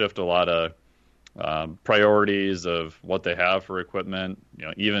trying to shift a lot of priorities of what they have for equipment,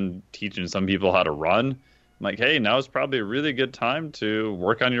 even teaching some people how to run. I'm like, hey, now is probably a really good time to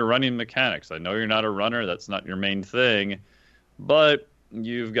work on your running mechanics. I know you're not a runner. That's not your main thing, but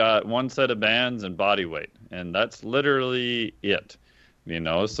you've got one set of bands and body weight, and that's literally it,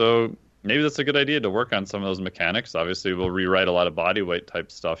 so maybe that's a good idea to work on some of those mechanics. Obviously, we'll rewrite a lot of body weight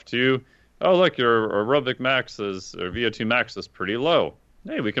type stuff too. Oh, look, your aerobic max or VO2 max is pretty low.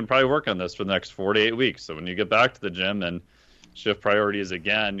 Hey, we can probably work on this for the next 4 to 8 weeks. So when you get back to the gym and shift priorities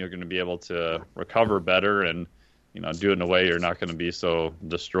again, you're going to be able to recover better and, do it in a way you're not going to be so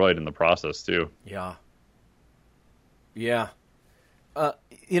destroyed in the process too. Yeah. Yeah.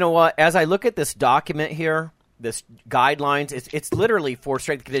 You know what? As I look at this document here, this guidelines, it's literally for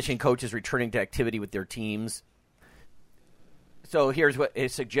strength and conditioning coaches returning to activity with their teams. So here's what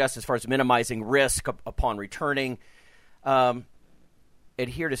it suggests as far as minimizing risk upon returning.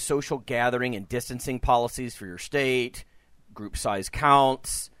 Adhere to social gathering and distancing policies for your state, group size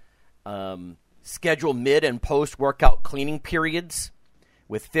counts, Schedule mid and post-workout cleaning periods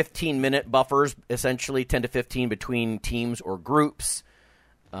with 15-minute buffers, essentially 10 to 15 between teams or groups.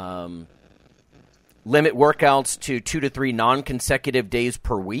 Limit workouts to 2 to 3 non-consecutive days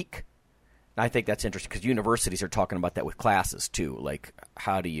per week. I think that's interesting because universities are talking about that with classes too. Like,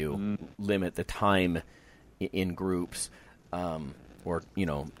 how do you limit the time in groups or,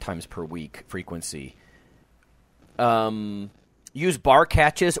 times per week frequency? Use bar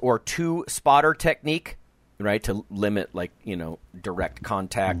catches or 2-spotter technique, right, to limit, direct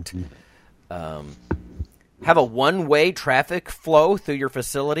contact. Have a one-way traffic flow through your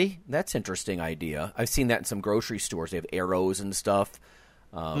facility. That's an interesting idea. I've seen that in some grocery stores. They have arrows and stuff.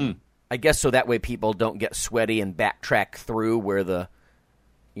 I guess so that way people don't get sweaty and backtrack through where the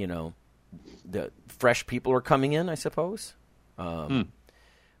fresh people are coming in, I suppose.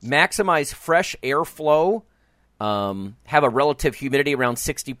 Maximize fresh airflow. Have a relative humidity around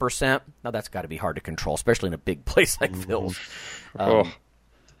 60%. Now, that's got to be hard to control, especially in a big place like Phil's.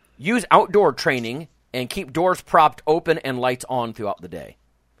 Use outdoor training and keep doors propped open and lights on throughout the day.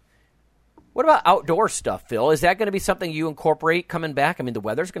 What about outdoor stuff, Phil? Is that going to be something you incorporate coming back? I mean, the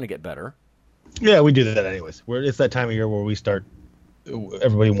weather's going to get better. Yeah, we do that anyways. It's that time of year where we start,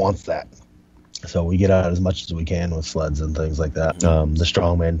 everybody wants that. So we get out as much as we can with sleds and things like that. The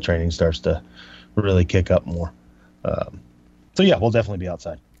strongman training starts to really kick up more. So yeah, we'll definitely be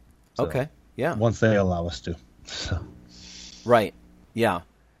outside. So, okay. Yeah. Once they allow us to. So. Right. Yeah.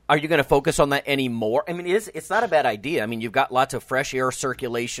 Are you going to focus on that anymore? I mean, it's not a bad idea. I mean, you've got lots of fresh air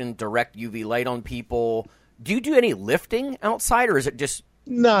circulation, direct UV light on people. Do you do any lifting outside, or is it just...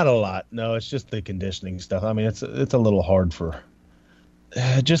 Not a lot. No, it's just the conditioning stuff. I mean, it's a little hard for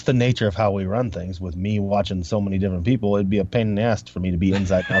just the nature of how we run things. With me watching so many different people, it'd be a pain in the ass for me to be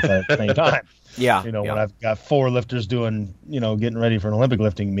inside and outside at the same time. Yeah. When I've got 4 lifters doing, getting ready for an Olympic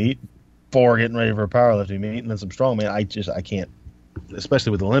lifting meet, 4 getting ready for a powerlifting meet, and then some strongman. I can't,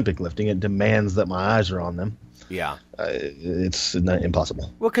 especially with Olympic lifting, it demands that my eyes are on them. Yeah. It's not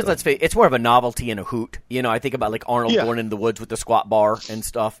impossible. Well, because let's face it, it's more of a novelty and a hoot. I think about like Arnold going in the woods with the squat bar and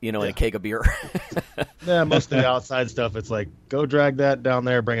stuff, and a keg of beer. Yeah, most of the outside stuff, it's like, go drag that down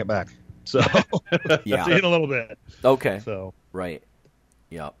there, bring it back. So, yeah. In a little bit. Okay. So. Right.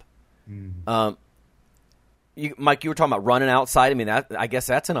 Yep. Mike, you were talking about running outside. I mean, I guess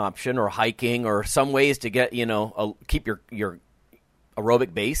that's an option, or hiking, or some ways to get, keep your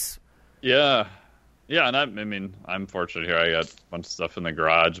aerobic base. Yeah. Yeah, and I'm fortunate here. I got a bunch of stuff in the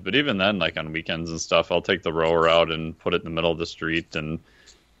garage, but even then, like on weekends and stuff, I'll take the rower out and put it in the middle of the street and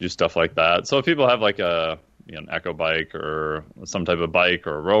do stuff like that. So if people have like an Echo bike or some type of bike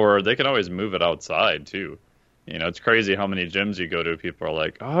or a rower, they can always move it outside too. It's crazy how many gyms you go to. People are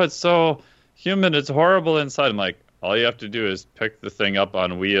like, "Oh, it's so humid, it's horrible inside." I'm like, all you have to do is pick the thing up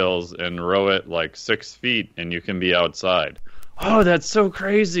on wheels and row it like 6 feet, and you can be outside. Oh, that's so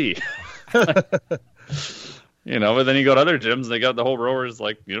crazy. But then you go to other gyms, they got the whole rowers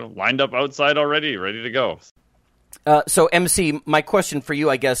lined up outside already, ready to go. So MC, my question for you,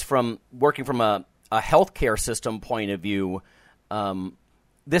 I guess, from working from a healthcare system point of view,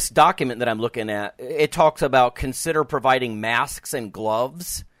 this document that I'm looking at, it talks about consider providing masks and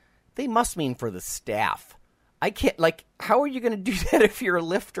gloves. They must mean for the staff. I can't, how are you going to do that if you're a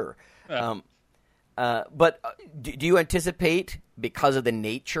lifter? Yeah. But do you anticipate, because of the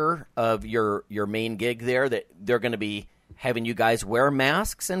nature of your main gig there, that they're going to be having you guys wear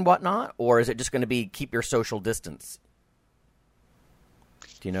masks and whatnot, or is it just going to be keep your social distance?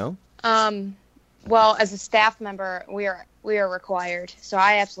 Do you know? Well, as a staff member, we are required, so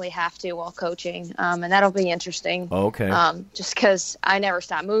I absolutely have to while coaching, and that'll be interesting. Okay. Just because I never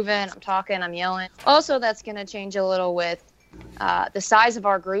stop moving, I'm talking, I'm yelling. Also, that's going to change a little with the size of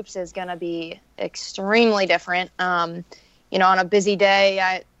our groups is going to be extremely different. On a busy day,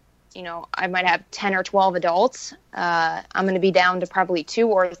 I might have 10 or 12 adults. I'm going to be down to probably 2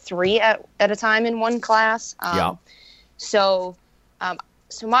 or 3 at a time in one class. So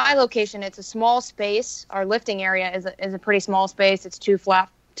my location, it's a small space. Our lifting area is a pretty small space. It's 2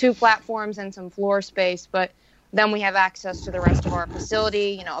 platforms and some floor space, but then we have access to the rest of our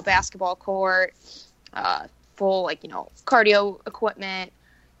facility, a basketball court, full, cardio equipment.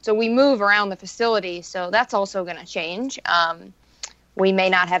 So we move around the facility, so that's also going to change. We may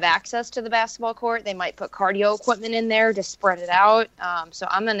not have access to the basketball court. They might put cardio equipment in there to spread it out. So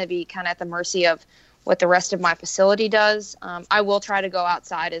I'm going to be kind of at the mercy of what the rest of my facility does. I will try to go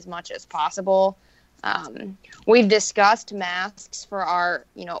outside as much as possible. We've discussed masks for our,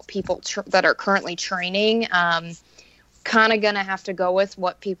 people that are currently training. Kind of going to have to go with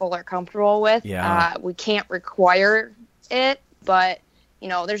what people are comfortable with. Yeah. We can't require it, but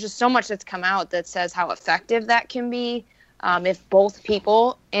there's just so much that's come out that says how effective that can be. If both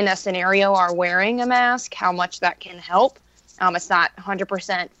people in a scenario are wearing a mask, how much that can help. It's not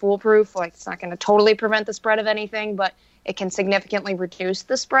 100% foolproof. Like, it's not going to totally prevent the spread of anything, but it can significantly reduce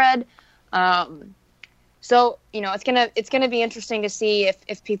the spread. So, it's gonna be interesting to see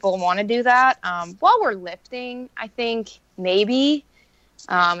if people want to do that. While we're lifting, I think maybe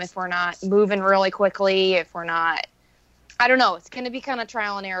if we're not moving really quickly, if we're not, I don't know, it's going to be kind of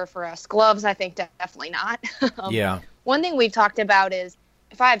trial and error for us. Gloves, I think definitely not. Yeah. One thing we've talked about is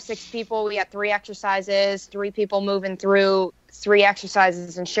if I have 6 people, we got 3 exercises, 3 people moving through 3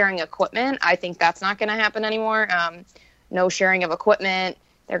 exercises and sharing equipment. I think that's not going to happen anymore. No sharing of equipment.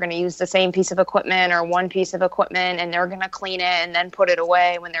 They're going to use the same piece of equipment or one piece of equipment, and they're going to clean it and then put it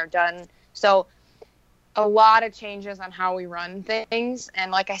away when they're done. So a lot of changes on how we run things.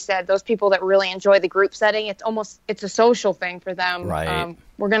 And like I said, those people that really enjoy the group setting, it's a social thing for them. Right.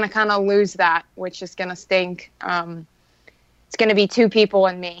 We're going to kind of lose that, which is going to stink. It's going to be 2 people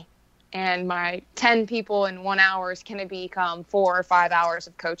and me. And my 10 people in 1 hour is going to become 4 or 5 hours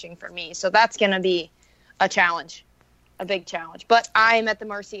of coaching for me. So that's going to be a challenge. A big challenge, but I'm at the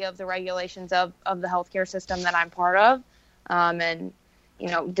mercy of the regulations of the healthcare system that I'm part of. And,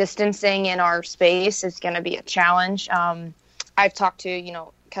 distancing in our space is going to be a challenge. I've talked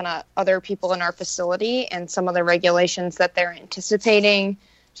to, kind of other people in our facility and some of the regulations that they're anticipating.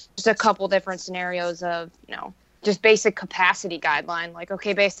 Just a couple different scenarios of, just basic capacity guideline. Like,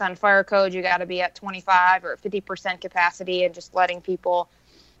 okay, based on fire code, you got to be at 25 or 50% capacity, and just letting people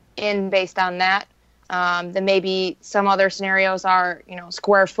in based on that. Then maybe some other scenarios are,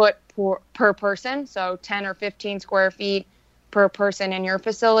 square foot per person. So 10 or 15 square feet per person in your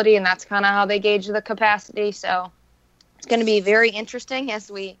facility. And that's kind of how they gauge the capacity. So it's going to be very interesting as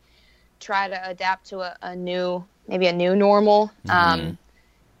we try to adapt to a new normal. I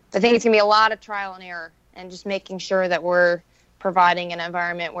think it's going to be a lot of trial and error and just making sure that we're providing an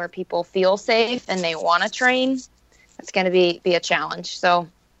environment where people feel safe and they want to train. It's going to be a challenge. So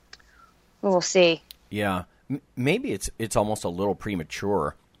we'll see. Yeah, maybe it's almost a little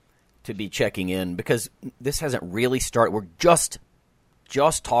premature to be checking in because this hasn't really started. We're just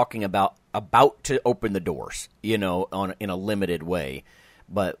talking about to open the doors, in a limited way.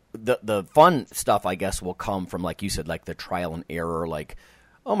 But the fun stuff, I guess, will come from, like you said, like the trial and error. Like,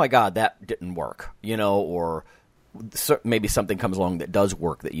 oh my God, that didn't work, or maybe something comes along that does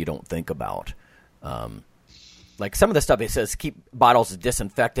work that you don't think about. Like some of the stuff, it says keep bottles of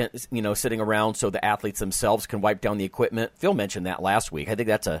disinfectant, sitting around so the athletes themselves can wipe down the equipment. Phil mentioned that last week. I think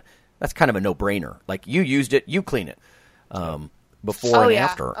that's kind of a no-brainer. Like, you used it, you clean it before and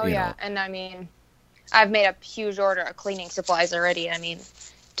after. Oh, yeah. And I mean, I've made a huge order of cleaning supplies already. I mean,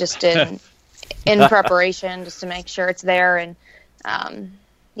 just in preparation, just to make sure it's there. And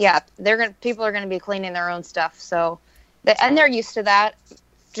people are going to be cleaning their own stuff. So, they're used to that.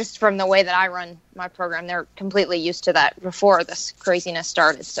 Just from the way that I run my program, they're completely used to that before this craziness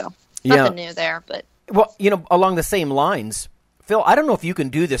started. So nothing new there. But well, along the same lines, Phil, I don't know if you can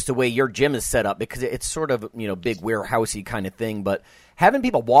do this the way your gym is set up because it's sort of big warehousey kind of thing. But having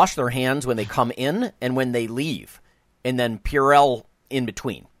people wash their hands when they come in and when they leave, and then Purell in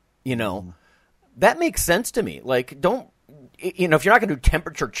between, that makes sense to me. Like, don't. If you're not going to do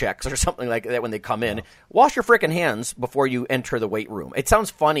temperature checks or something like that when they come in, wash your frickin' hands before you enter the weight room. It sounds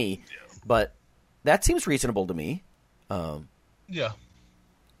funny, but that seems reasonable to me. Yeah.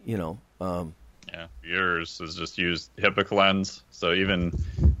 Yours is just use HIPAA cleanse. So even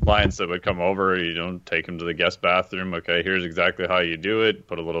clients that would come over, you don't take them to the guest bathroom. Okay, here's exactly how you do it.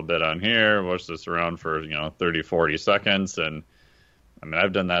 Put a little bit on here. Wash this around for 30, 40 seconds. And I mean,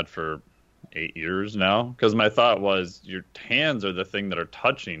 I've done that for 8 years now, because my thought was your hands are the thing that are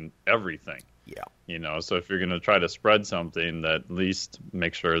touching everything. Yeah. So if you're going to try to spread something, that at least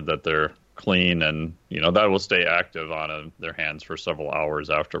make sure that they're clean and, that will stay active on their hands for several hours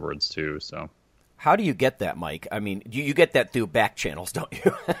afterwards too. So how do you get that, Mike? I mean, you get that through back channels, don't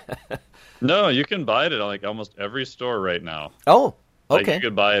you? No, you can buy it at like almost every store right now. Oh, okay. Like you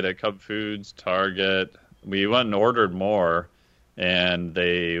could buy it at Cub Foods, Target. We went and ordered more, and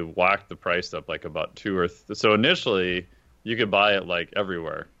they whacked the price up like about 2 or so initially you could buy it like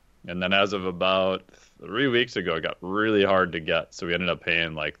everywhere, and then as of about 3 weeks ago it got really hard to get, so we ended up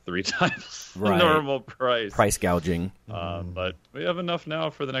paying like 3 times the normal price gouging. But we have enough now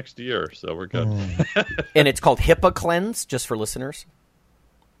for the next year, so we're good. And it's called HIPAA cleanse, just for listeners.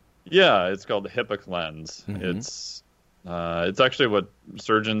 Yeah, it's called the HIPAA cleanse. It's actually what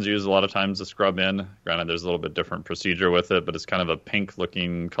surgeons use a lot of times to scrub in. Granted, there's a little bit different procedure with it, but it's kind of a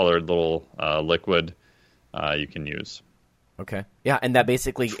pink-looking colored little liquid you can use. Okay. Yeah, and that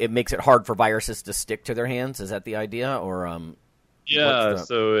basically it makes it hard for viruses to stick to their hands. Is that the idea, or? Yeah,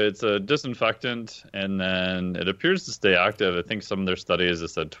 so it's a disinfectant, and then it appears to stay active. I think some of their studies have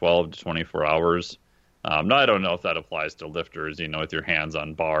said 12 to 24 hours. Now, I don't know if that applies to lifters, with your hands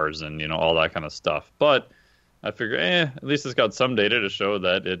on bars and, all that kind of stuff. But I figure, at least it's got some data to show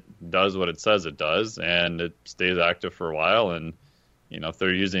that it does what it says it does, and it stays active for a while. And, if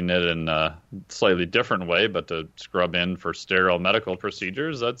they're using it in a slightly different way, but to scrub in for sterile medical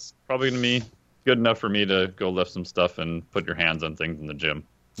procedures, that's probably going to be good enough for me to go lift some stuff and put your hands on things in the gym.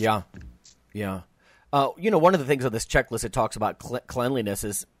 Yeah. One of the things on this checklist it talks about cleanliness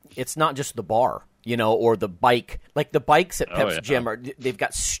is it's not just the bar, or the bike. Like the bikes at Pep's gym they've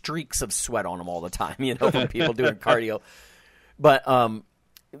got streaks of sweat on them all the time, from people doing cardio. But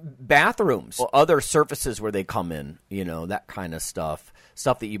bathrooms, other surfaces where they come in, that kind of stuff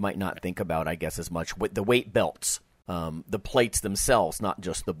that you might not think about, I guess, as much. With the weight belts, the plates themselves, not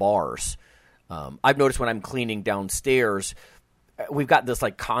just the bars. I've noticed when I'm cleaning downstairs, we've got this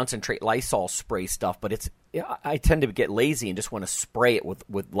like concentrate Lysol spray stuff, but I tend to get lazy and just want to spray it with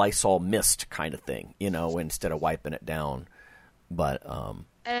Lysol mist kind of thing, instead of wiping it down. But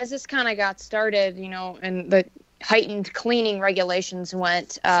as this kind of got started, and the heightened cleaning regulations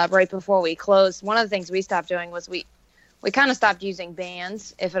went right before we closed, one of the things we stopped doing was we kind of stopped using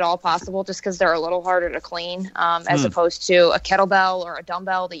bands, if at all possible, just because they're a little harder to clean as opposed to a kettlebell or a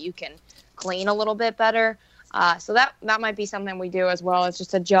dumbbell that you can clean a little bit better. So that might be something we do as well, is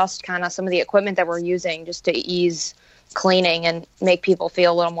just adjust kind of some of the equipment that we're using just to ease cleaning and make people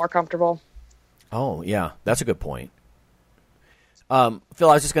feel a little more comfortable. Oh, yeah, that's a good point. Phil,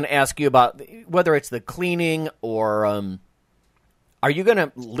 I was just going to ask you about whether it's the cleaning or are you going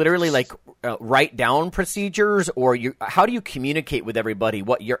to literally write down procedures, or how do you communicate with everybody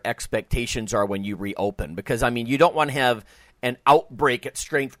what your expectations are when you reopen? Because, you don't want to have an outbreak at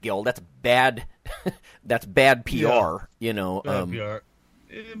Strength Guild. That's bad. That's bad PR. Bad PR.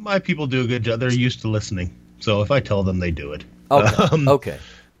 My people do a good job. They're used to listening. So if I tell them, they do it. Okay. Okay.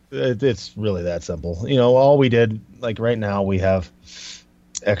 It's really that simple. All we did, like right now, we have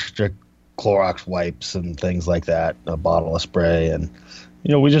extra Clorox wipes and things like that, a bottle of spray, and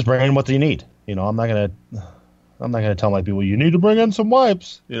we just bring in what they need. I'm not gonna tell my people you need to bring in some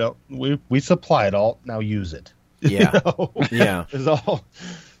wipes. We supply it all. Now use it. Yeah. Yeah. Is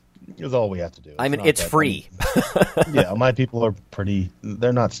all we have to do. It's free. Yeah, my people are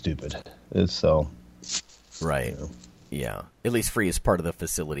they're not stupid. Right. Yeah. At least free is part of the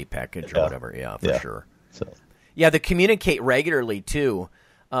facility package or whatever. Yeah, for sure. So. Yeah, the communicate regularly too.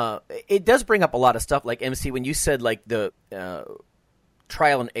 It does bring up a lot of stuff, like MC, when you said like the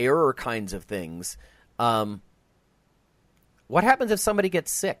trial and error kinds of things. What happens if somebody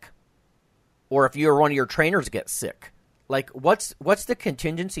gets sick? Or if one of your trainers gets sick, like what's the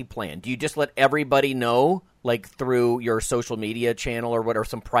contingency plan? Do you just let everybody know, like through your social media channel or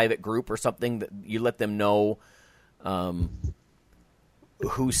some private group or something, that you let them know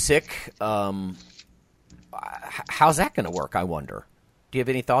who's sick? How's that going to work, I wonder? Do you have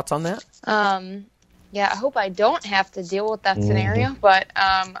any thoughts on that? Yeah, I hope I don't have to deal with that scenario, but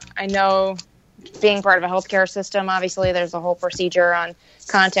I know being part of a healthcare system, obviously there's a whole procedure on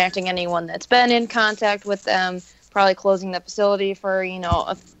contacting anyone that's been in contact with them, probably closing the facility for,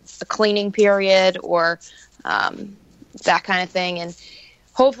 a cleaning period or that kind of thing. And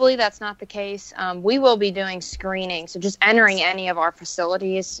hopefully that's not the case. We will be doing screening. So just entering any of our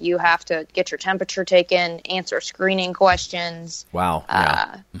facilities, you have to get your temperature taken, answer screening questions. Wow.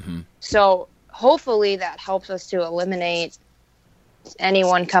 Yeah. So hopefully that helps us to eliminate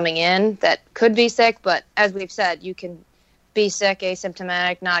anyone coming in that could be sick. But as we've said, you can be sick,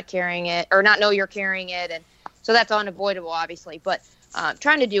 asymptomatic, not carrying it, or not know you're carrying it. And so that's unavoidable, obviously. But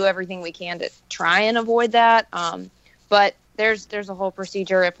trying to do everything we can to try and avoid that. But there's a whole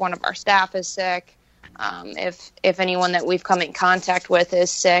procedure if one of our staff is sick, if anyone that we've come in contact with is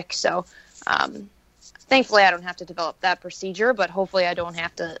sick. So thankfully I don't have to develop that procedure, but hopefully I don't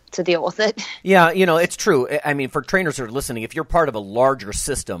have to deal with it. Yeah, it's true. For trainers who are listening, if you're part of a larger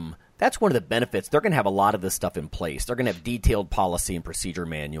system, that's one of the benefits. They're going to have a lot of this stuff in place. They're going to have detailed policy and procedure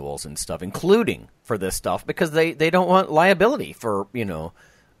manuals and stuff, including for this stuff, because they don't want liability for,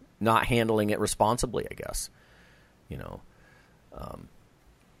 not handling it responsibly, I guess.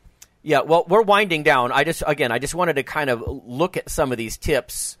 Yeah, well, we're winding down. I just wanted to kind of look at some of these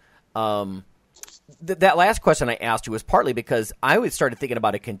tips. That last question I asked you was partly because I started thinking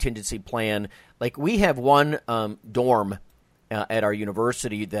about a contingency plan. Like we have one dorm at our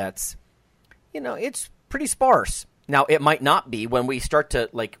university that's, it's pretty sparse. Now, it might not be when we start to,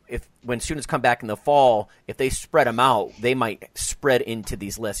 when students come back in the fall, if they spread them out, they might spread into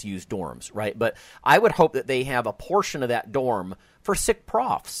these less used dorms, right? But I would hope that they have a portion of that dorm for sick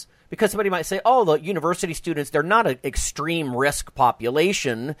profs, because somebody might say, oh, the university students, they're not an extreme risk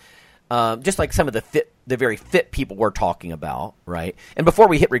population, just like some of the very fit people we're talking about, right? And before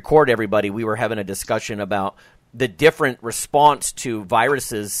we hit record, everybody, we were having a discussion about the different response to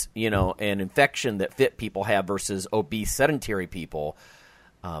viruses, and infection that fit people have versus obese, sedentary people.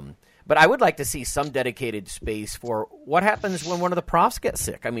 But I would like to see some dedicated space for what happens when one of the profs gets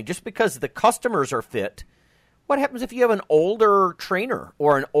sick. I mean, just because the customers are fit, what happens if you have an older trainer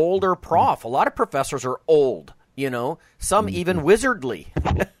or an older prof? A lot of professors are old, some even wizardly.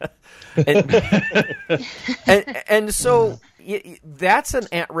 and so that's an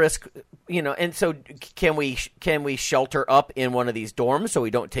at-risk, and so can we shelter up in one of these dorms so we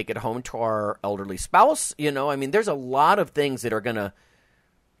don't take it home to our elderly spouse? I mean, there's a lot of things that are going to,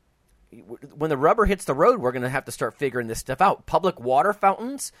 when the rubber hits the road, we're going to have to start figuring this stuff out. Public water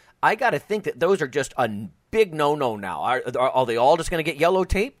fountains, I got to think that those are just a big no-no now. Are they all just going to get yellow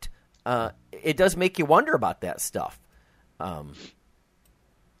taped? It does make you wonder about that stuff.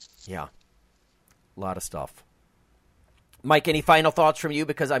 Yeah, a lot of stuff. Mike, any final thoughts from you?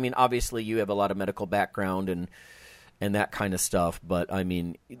 Because, I mean, obviously you have a lot of medical background and that kind of stuff. But, I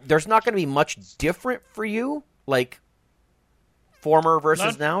mean, there's not going to be much different for you, like former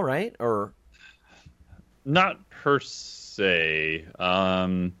versus now, right? Or not per se.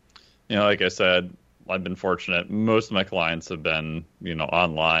 Like I said, I've been fortunate. Most of my clients have been,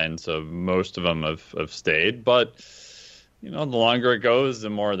 online, so most of them have stayed. But, the longer it goes, the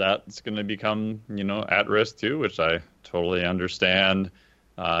more that's going to become, at risk too, which I totally understand.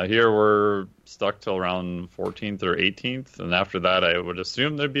 Here we're stuck till around 14th or 18th, and after that I would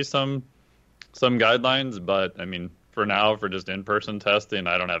assume there'd be some guidelines. But, I mean, for now, for just in-person testing,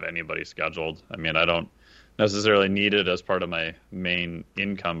 I don't have anybody scheduled. I mean, I don't necessarily need it as part of my main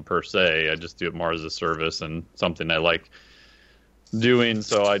income per se. I just do it more as a service and something I like doing.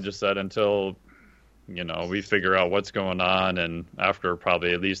 So I just said until, we figure out what's going on, and after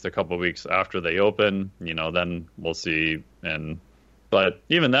probably at least a couple of weeks after they open, then we'll see. But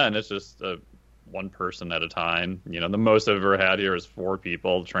even then, it's just one person at a time. The most I've ever had here is 4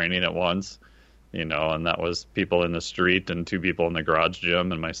 people training at once. And that was people in the street and 2 people in the garage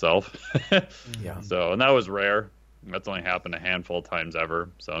gym and myself. Yeah. So, and that was rare. That's only happened a handful of times ever.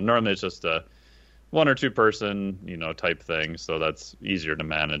 So normally it's just a 1 or 2 person, type thing. So that's easier to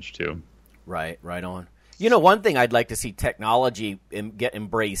manage too. Right on. One thing I'd like to see technology get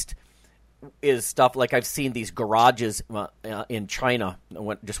embraced is stuff like I've seen these garages in China,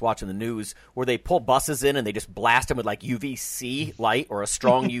 just watching the news, where they pull buses in and they just blast them with like UVC light or a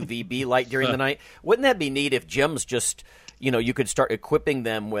strong UVB light during the night. Wouldn't that be neat if gyms just, you could start equipping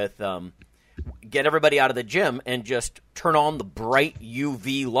them with, get everybody out of the gym and just turn on the bright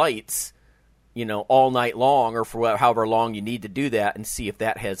UV lights, all night long, or for however long you need to do that, and see if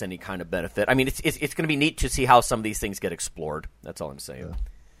that has any kind of benefit. I mean, it's going to be neat to see how some of these things get explored. That's all I'm saying.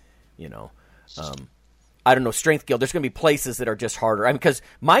 Yeah. I don't know, Strength Guild, there's going to be places that are just harder. I mean, because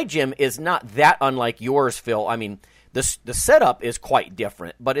my gym is not that unlike yours, Phil. I mean, the setup is quite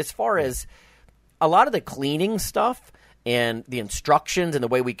different. But as far as a lot of the cleaning stuff and the instructions and the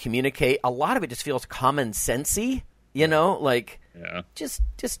way we communicate, a lot of it just feels common sensey, Yeah. Just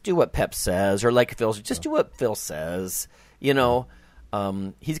do what Pep says, or like Phil's, just do what Phil says. He's going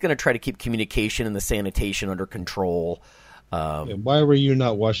to try to keep communication and the sanitation under control. Why were you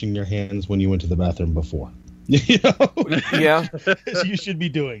not washing your hands when you went to the bathroom before? Yeah, you should be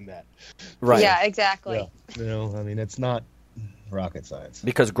doing that. Right. Yeah, exactly. Yeah. I mean, it's not rocket science.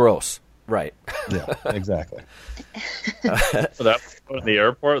 Because gross. Right. Yeah, exactly. So that in the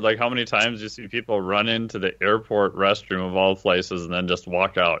airport, like how many times do you see people run into the airport restroom of all places and then just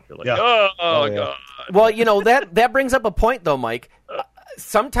walk out? You're like, oh yeah. God. Well, that brings up a point though, Mike.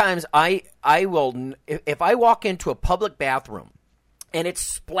 Sometimes I will, if I walk into a public bathroom and it's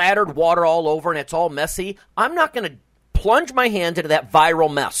splattered water all over and it's all messy, I'm not going to plunge my hand into that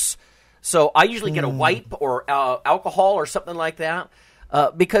viral mess. So I usually get a wipe or alcohol or something like that,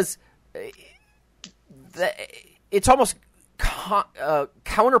 because it's almost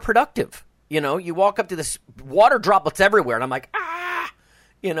counterproductive. You walk up to this water droplets everywhere, and I'm like,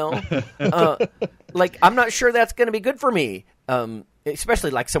 like I'm not sure that's going to be good for me. Especially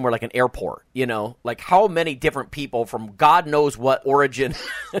like somewhere like an airport, like how many different people from God knows what origin,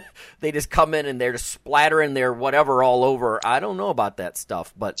 they just come in and they're just splattering their whatever all over. I don't know about that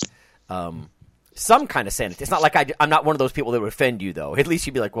stuff, but some kind of sanity. It's not like I'm not one of those people that would offend you, though. At least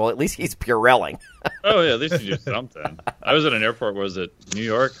you'd be like, well, at least he's Purelling. Oh, yeah, at least you do something. I was at an airport, was it New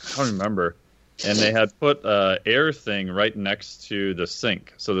York? I don't remember. And they had put an air thing right next to the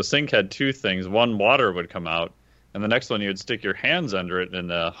sink. So the sink had two things. One, water would come out, and the next one, you would stick your hands under it, and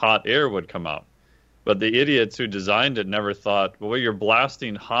the hot air would come out. But the idiots who designed it never thought, well, you're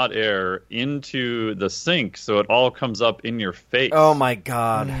blasting hot air into the sink, so it all comes up in your face. Oh, my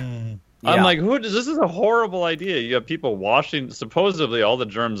God. Yeah. I'm like, this is a horrible idea. You have people washing supposedly all the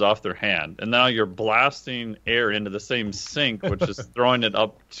germs off their hand, and now you're blasting air into the same sink, which is throwing it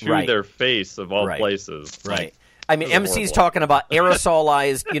up to their face of all places. Right. Like, I mean, MC's talking about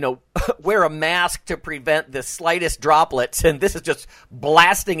aerosolized, wear a mask to prevent the slightest droplets, and this is just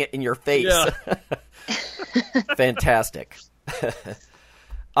blasting it in your face. Yeah. Fantastic.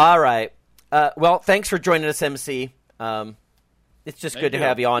 All right. Well, thanks for joining us, MC. It's just good to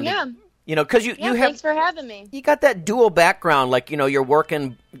have you on. Yeah. Because you have. Thanks for having me. You got that dual background, like you're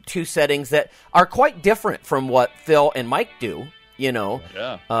working two settings that are quite different from what Phil and Mike do. Yeah.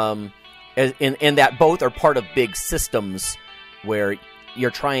 And that both are part of big systems where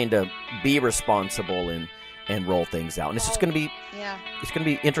you're trying to be responsible and roll things out, and it's just going to be it's going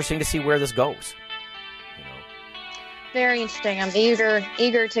to be interesting to see where this goes. Very interesting. I'm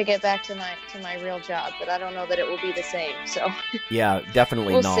eager to get back to my real job, but I don't know that it will be the same. So yeah,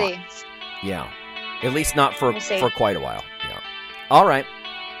 definitely we'll not. See. Yeah, at least not for quite a while. Yeah. All right.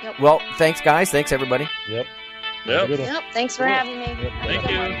 Yep. Well, thanks, guys. Thanks, everybody. Yep. Thanks for having me. Yep. Thank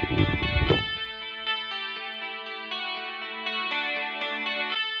you.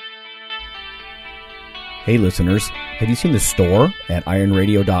 Hey, listeners, have you seen the store at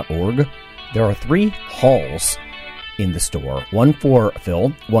ironradio.org? There are 3 halls in the store, one for Phil,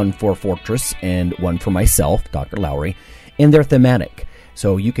 one for Fortress, and one for myself, Dr. Lowry, and they're thematic.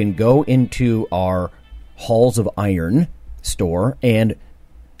 So you can go into our Halls of Iron store and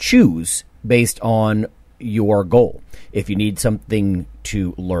choose based on your goal. If you need something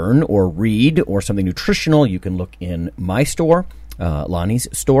to learn or read or something nutritional, you can look in my store, Lonnie's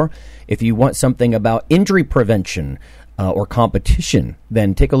store. If you want something about injury prevention or competition,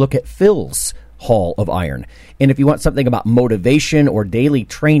 then take a look at Phil's Hall of Iron. And if you want something about motivation or daily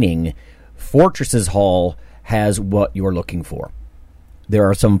training, Fortress's Hall has what you're looking for. There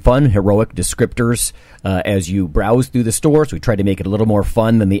are some fun, heroic descriptors as you browse through the store, so we try to make it a little more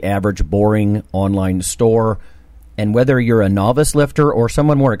fun than the average boring online store. And whether you're a novice lifter or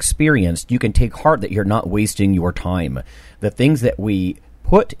someone more experienced, you can take heart that you're not wasting your time. The things that we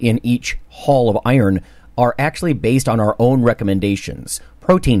put in each Hall of Iron are actually based on our own recommendations.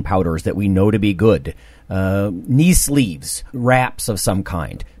 Protein powders that we know to be good, knee sleeves, wraps of some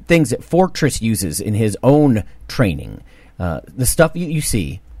kind, things that Fortress uses in his own training. The stuff you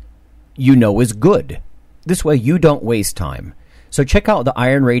see, is good. This way you don't waste time. So check out the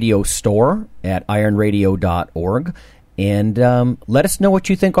Iron Radio store at ironradio.org and let us know what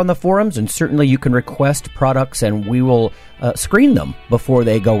you think on the forums, and certainly you can request products and we will screen them before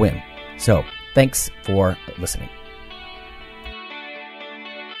they go in. So thanks for listening.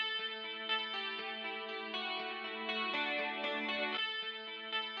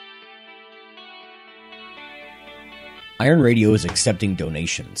 Iron Radio is accepting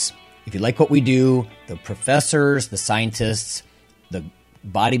donations. If you like what we do, the professors, the scientists, the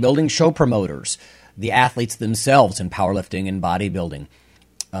bodybuilding show promoters, the athletes themselves in powerlifting and bodybuilding,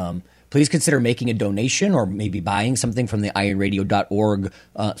 please consider making a donation or maybe buying something from the ironradio.org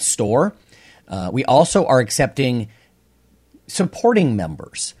store. We also are accepting supporting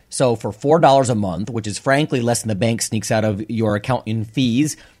members. So for $4 a month, which is frankly less than the bank sneaks out of your account in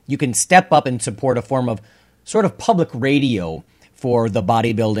fees, you can step up and support a form of sort of public radio for the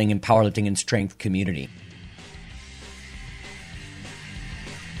bodybuilding and powerlifting and strength community.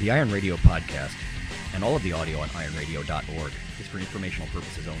 The Iron Radio podcast and all of the audio on ironradio.org is for informational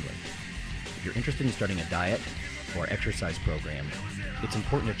purposes only. If you're interested in starting a diet or exercise program, it's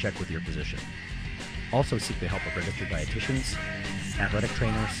important to check with your physician. Also seek the help of registered dietitians, athletic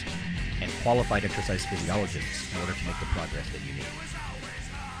trainers, and qualified exercise physiologists in order to make the progress that you need.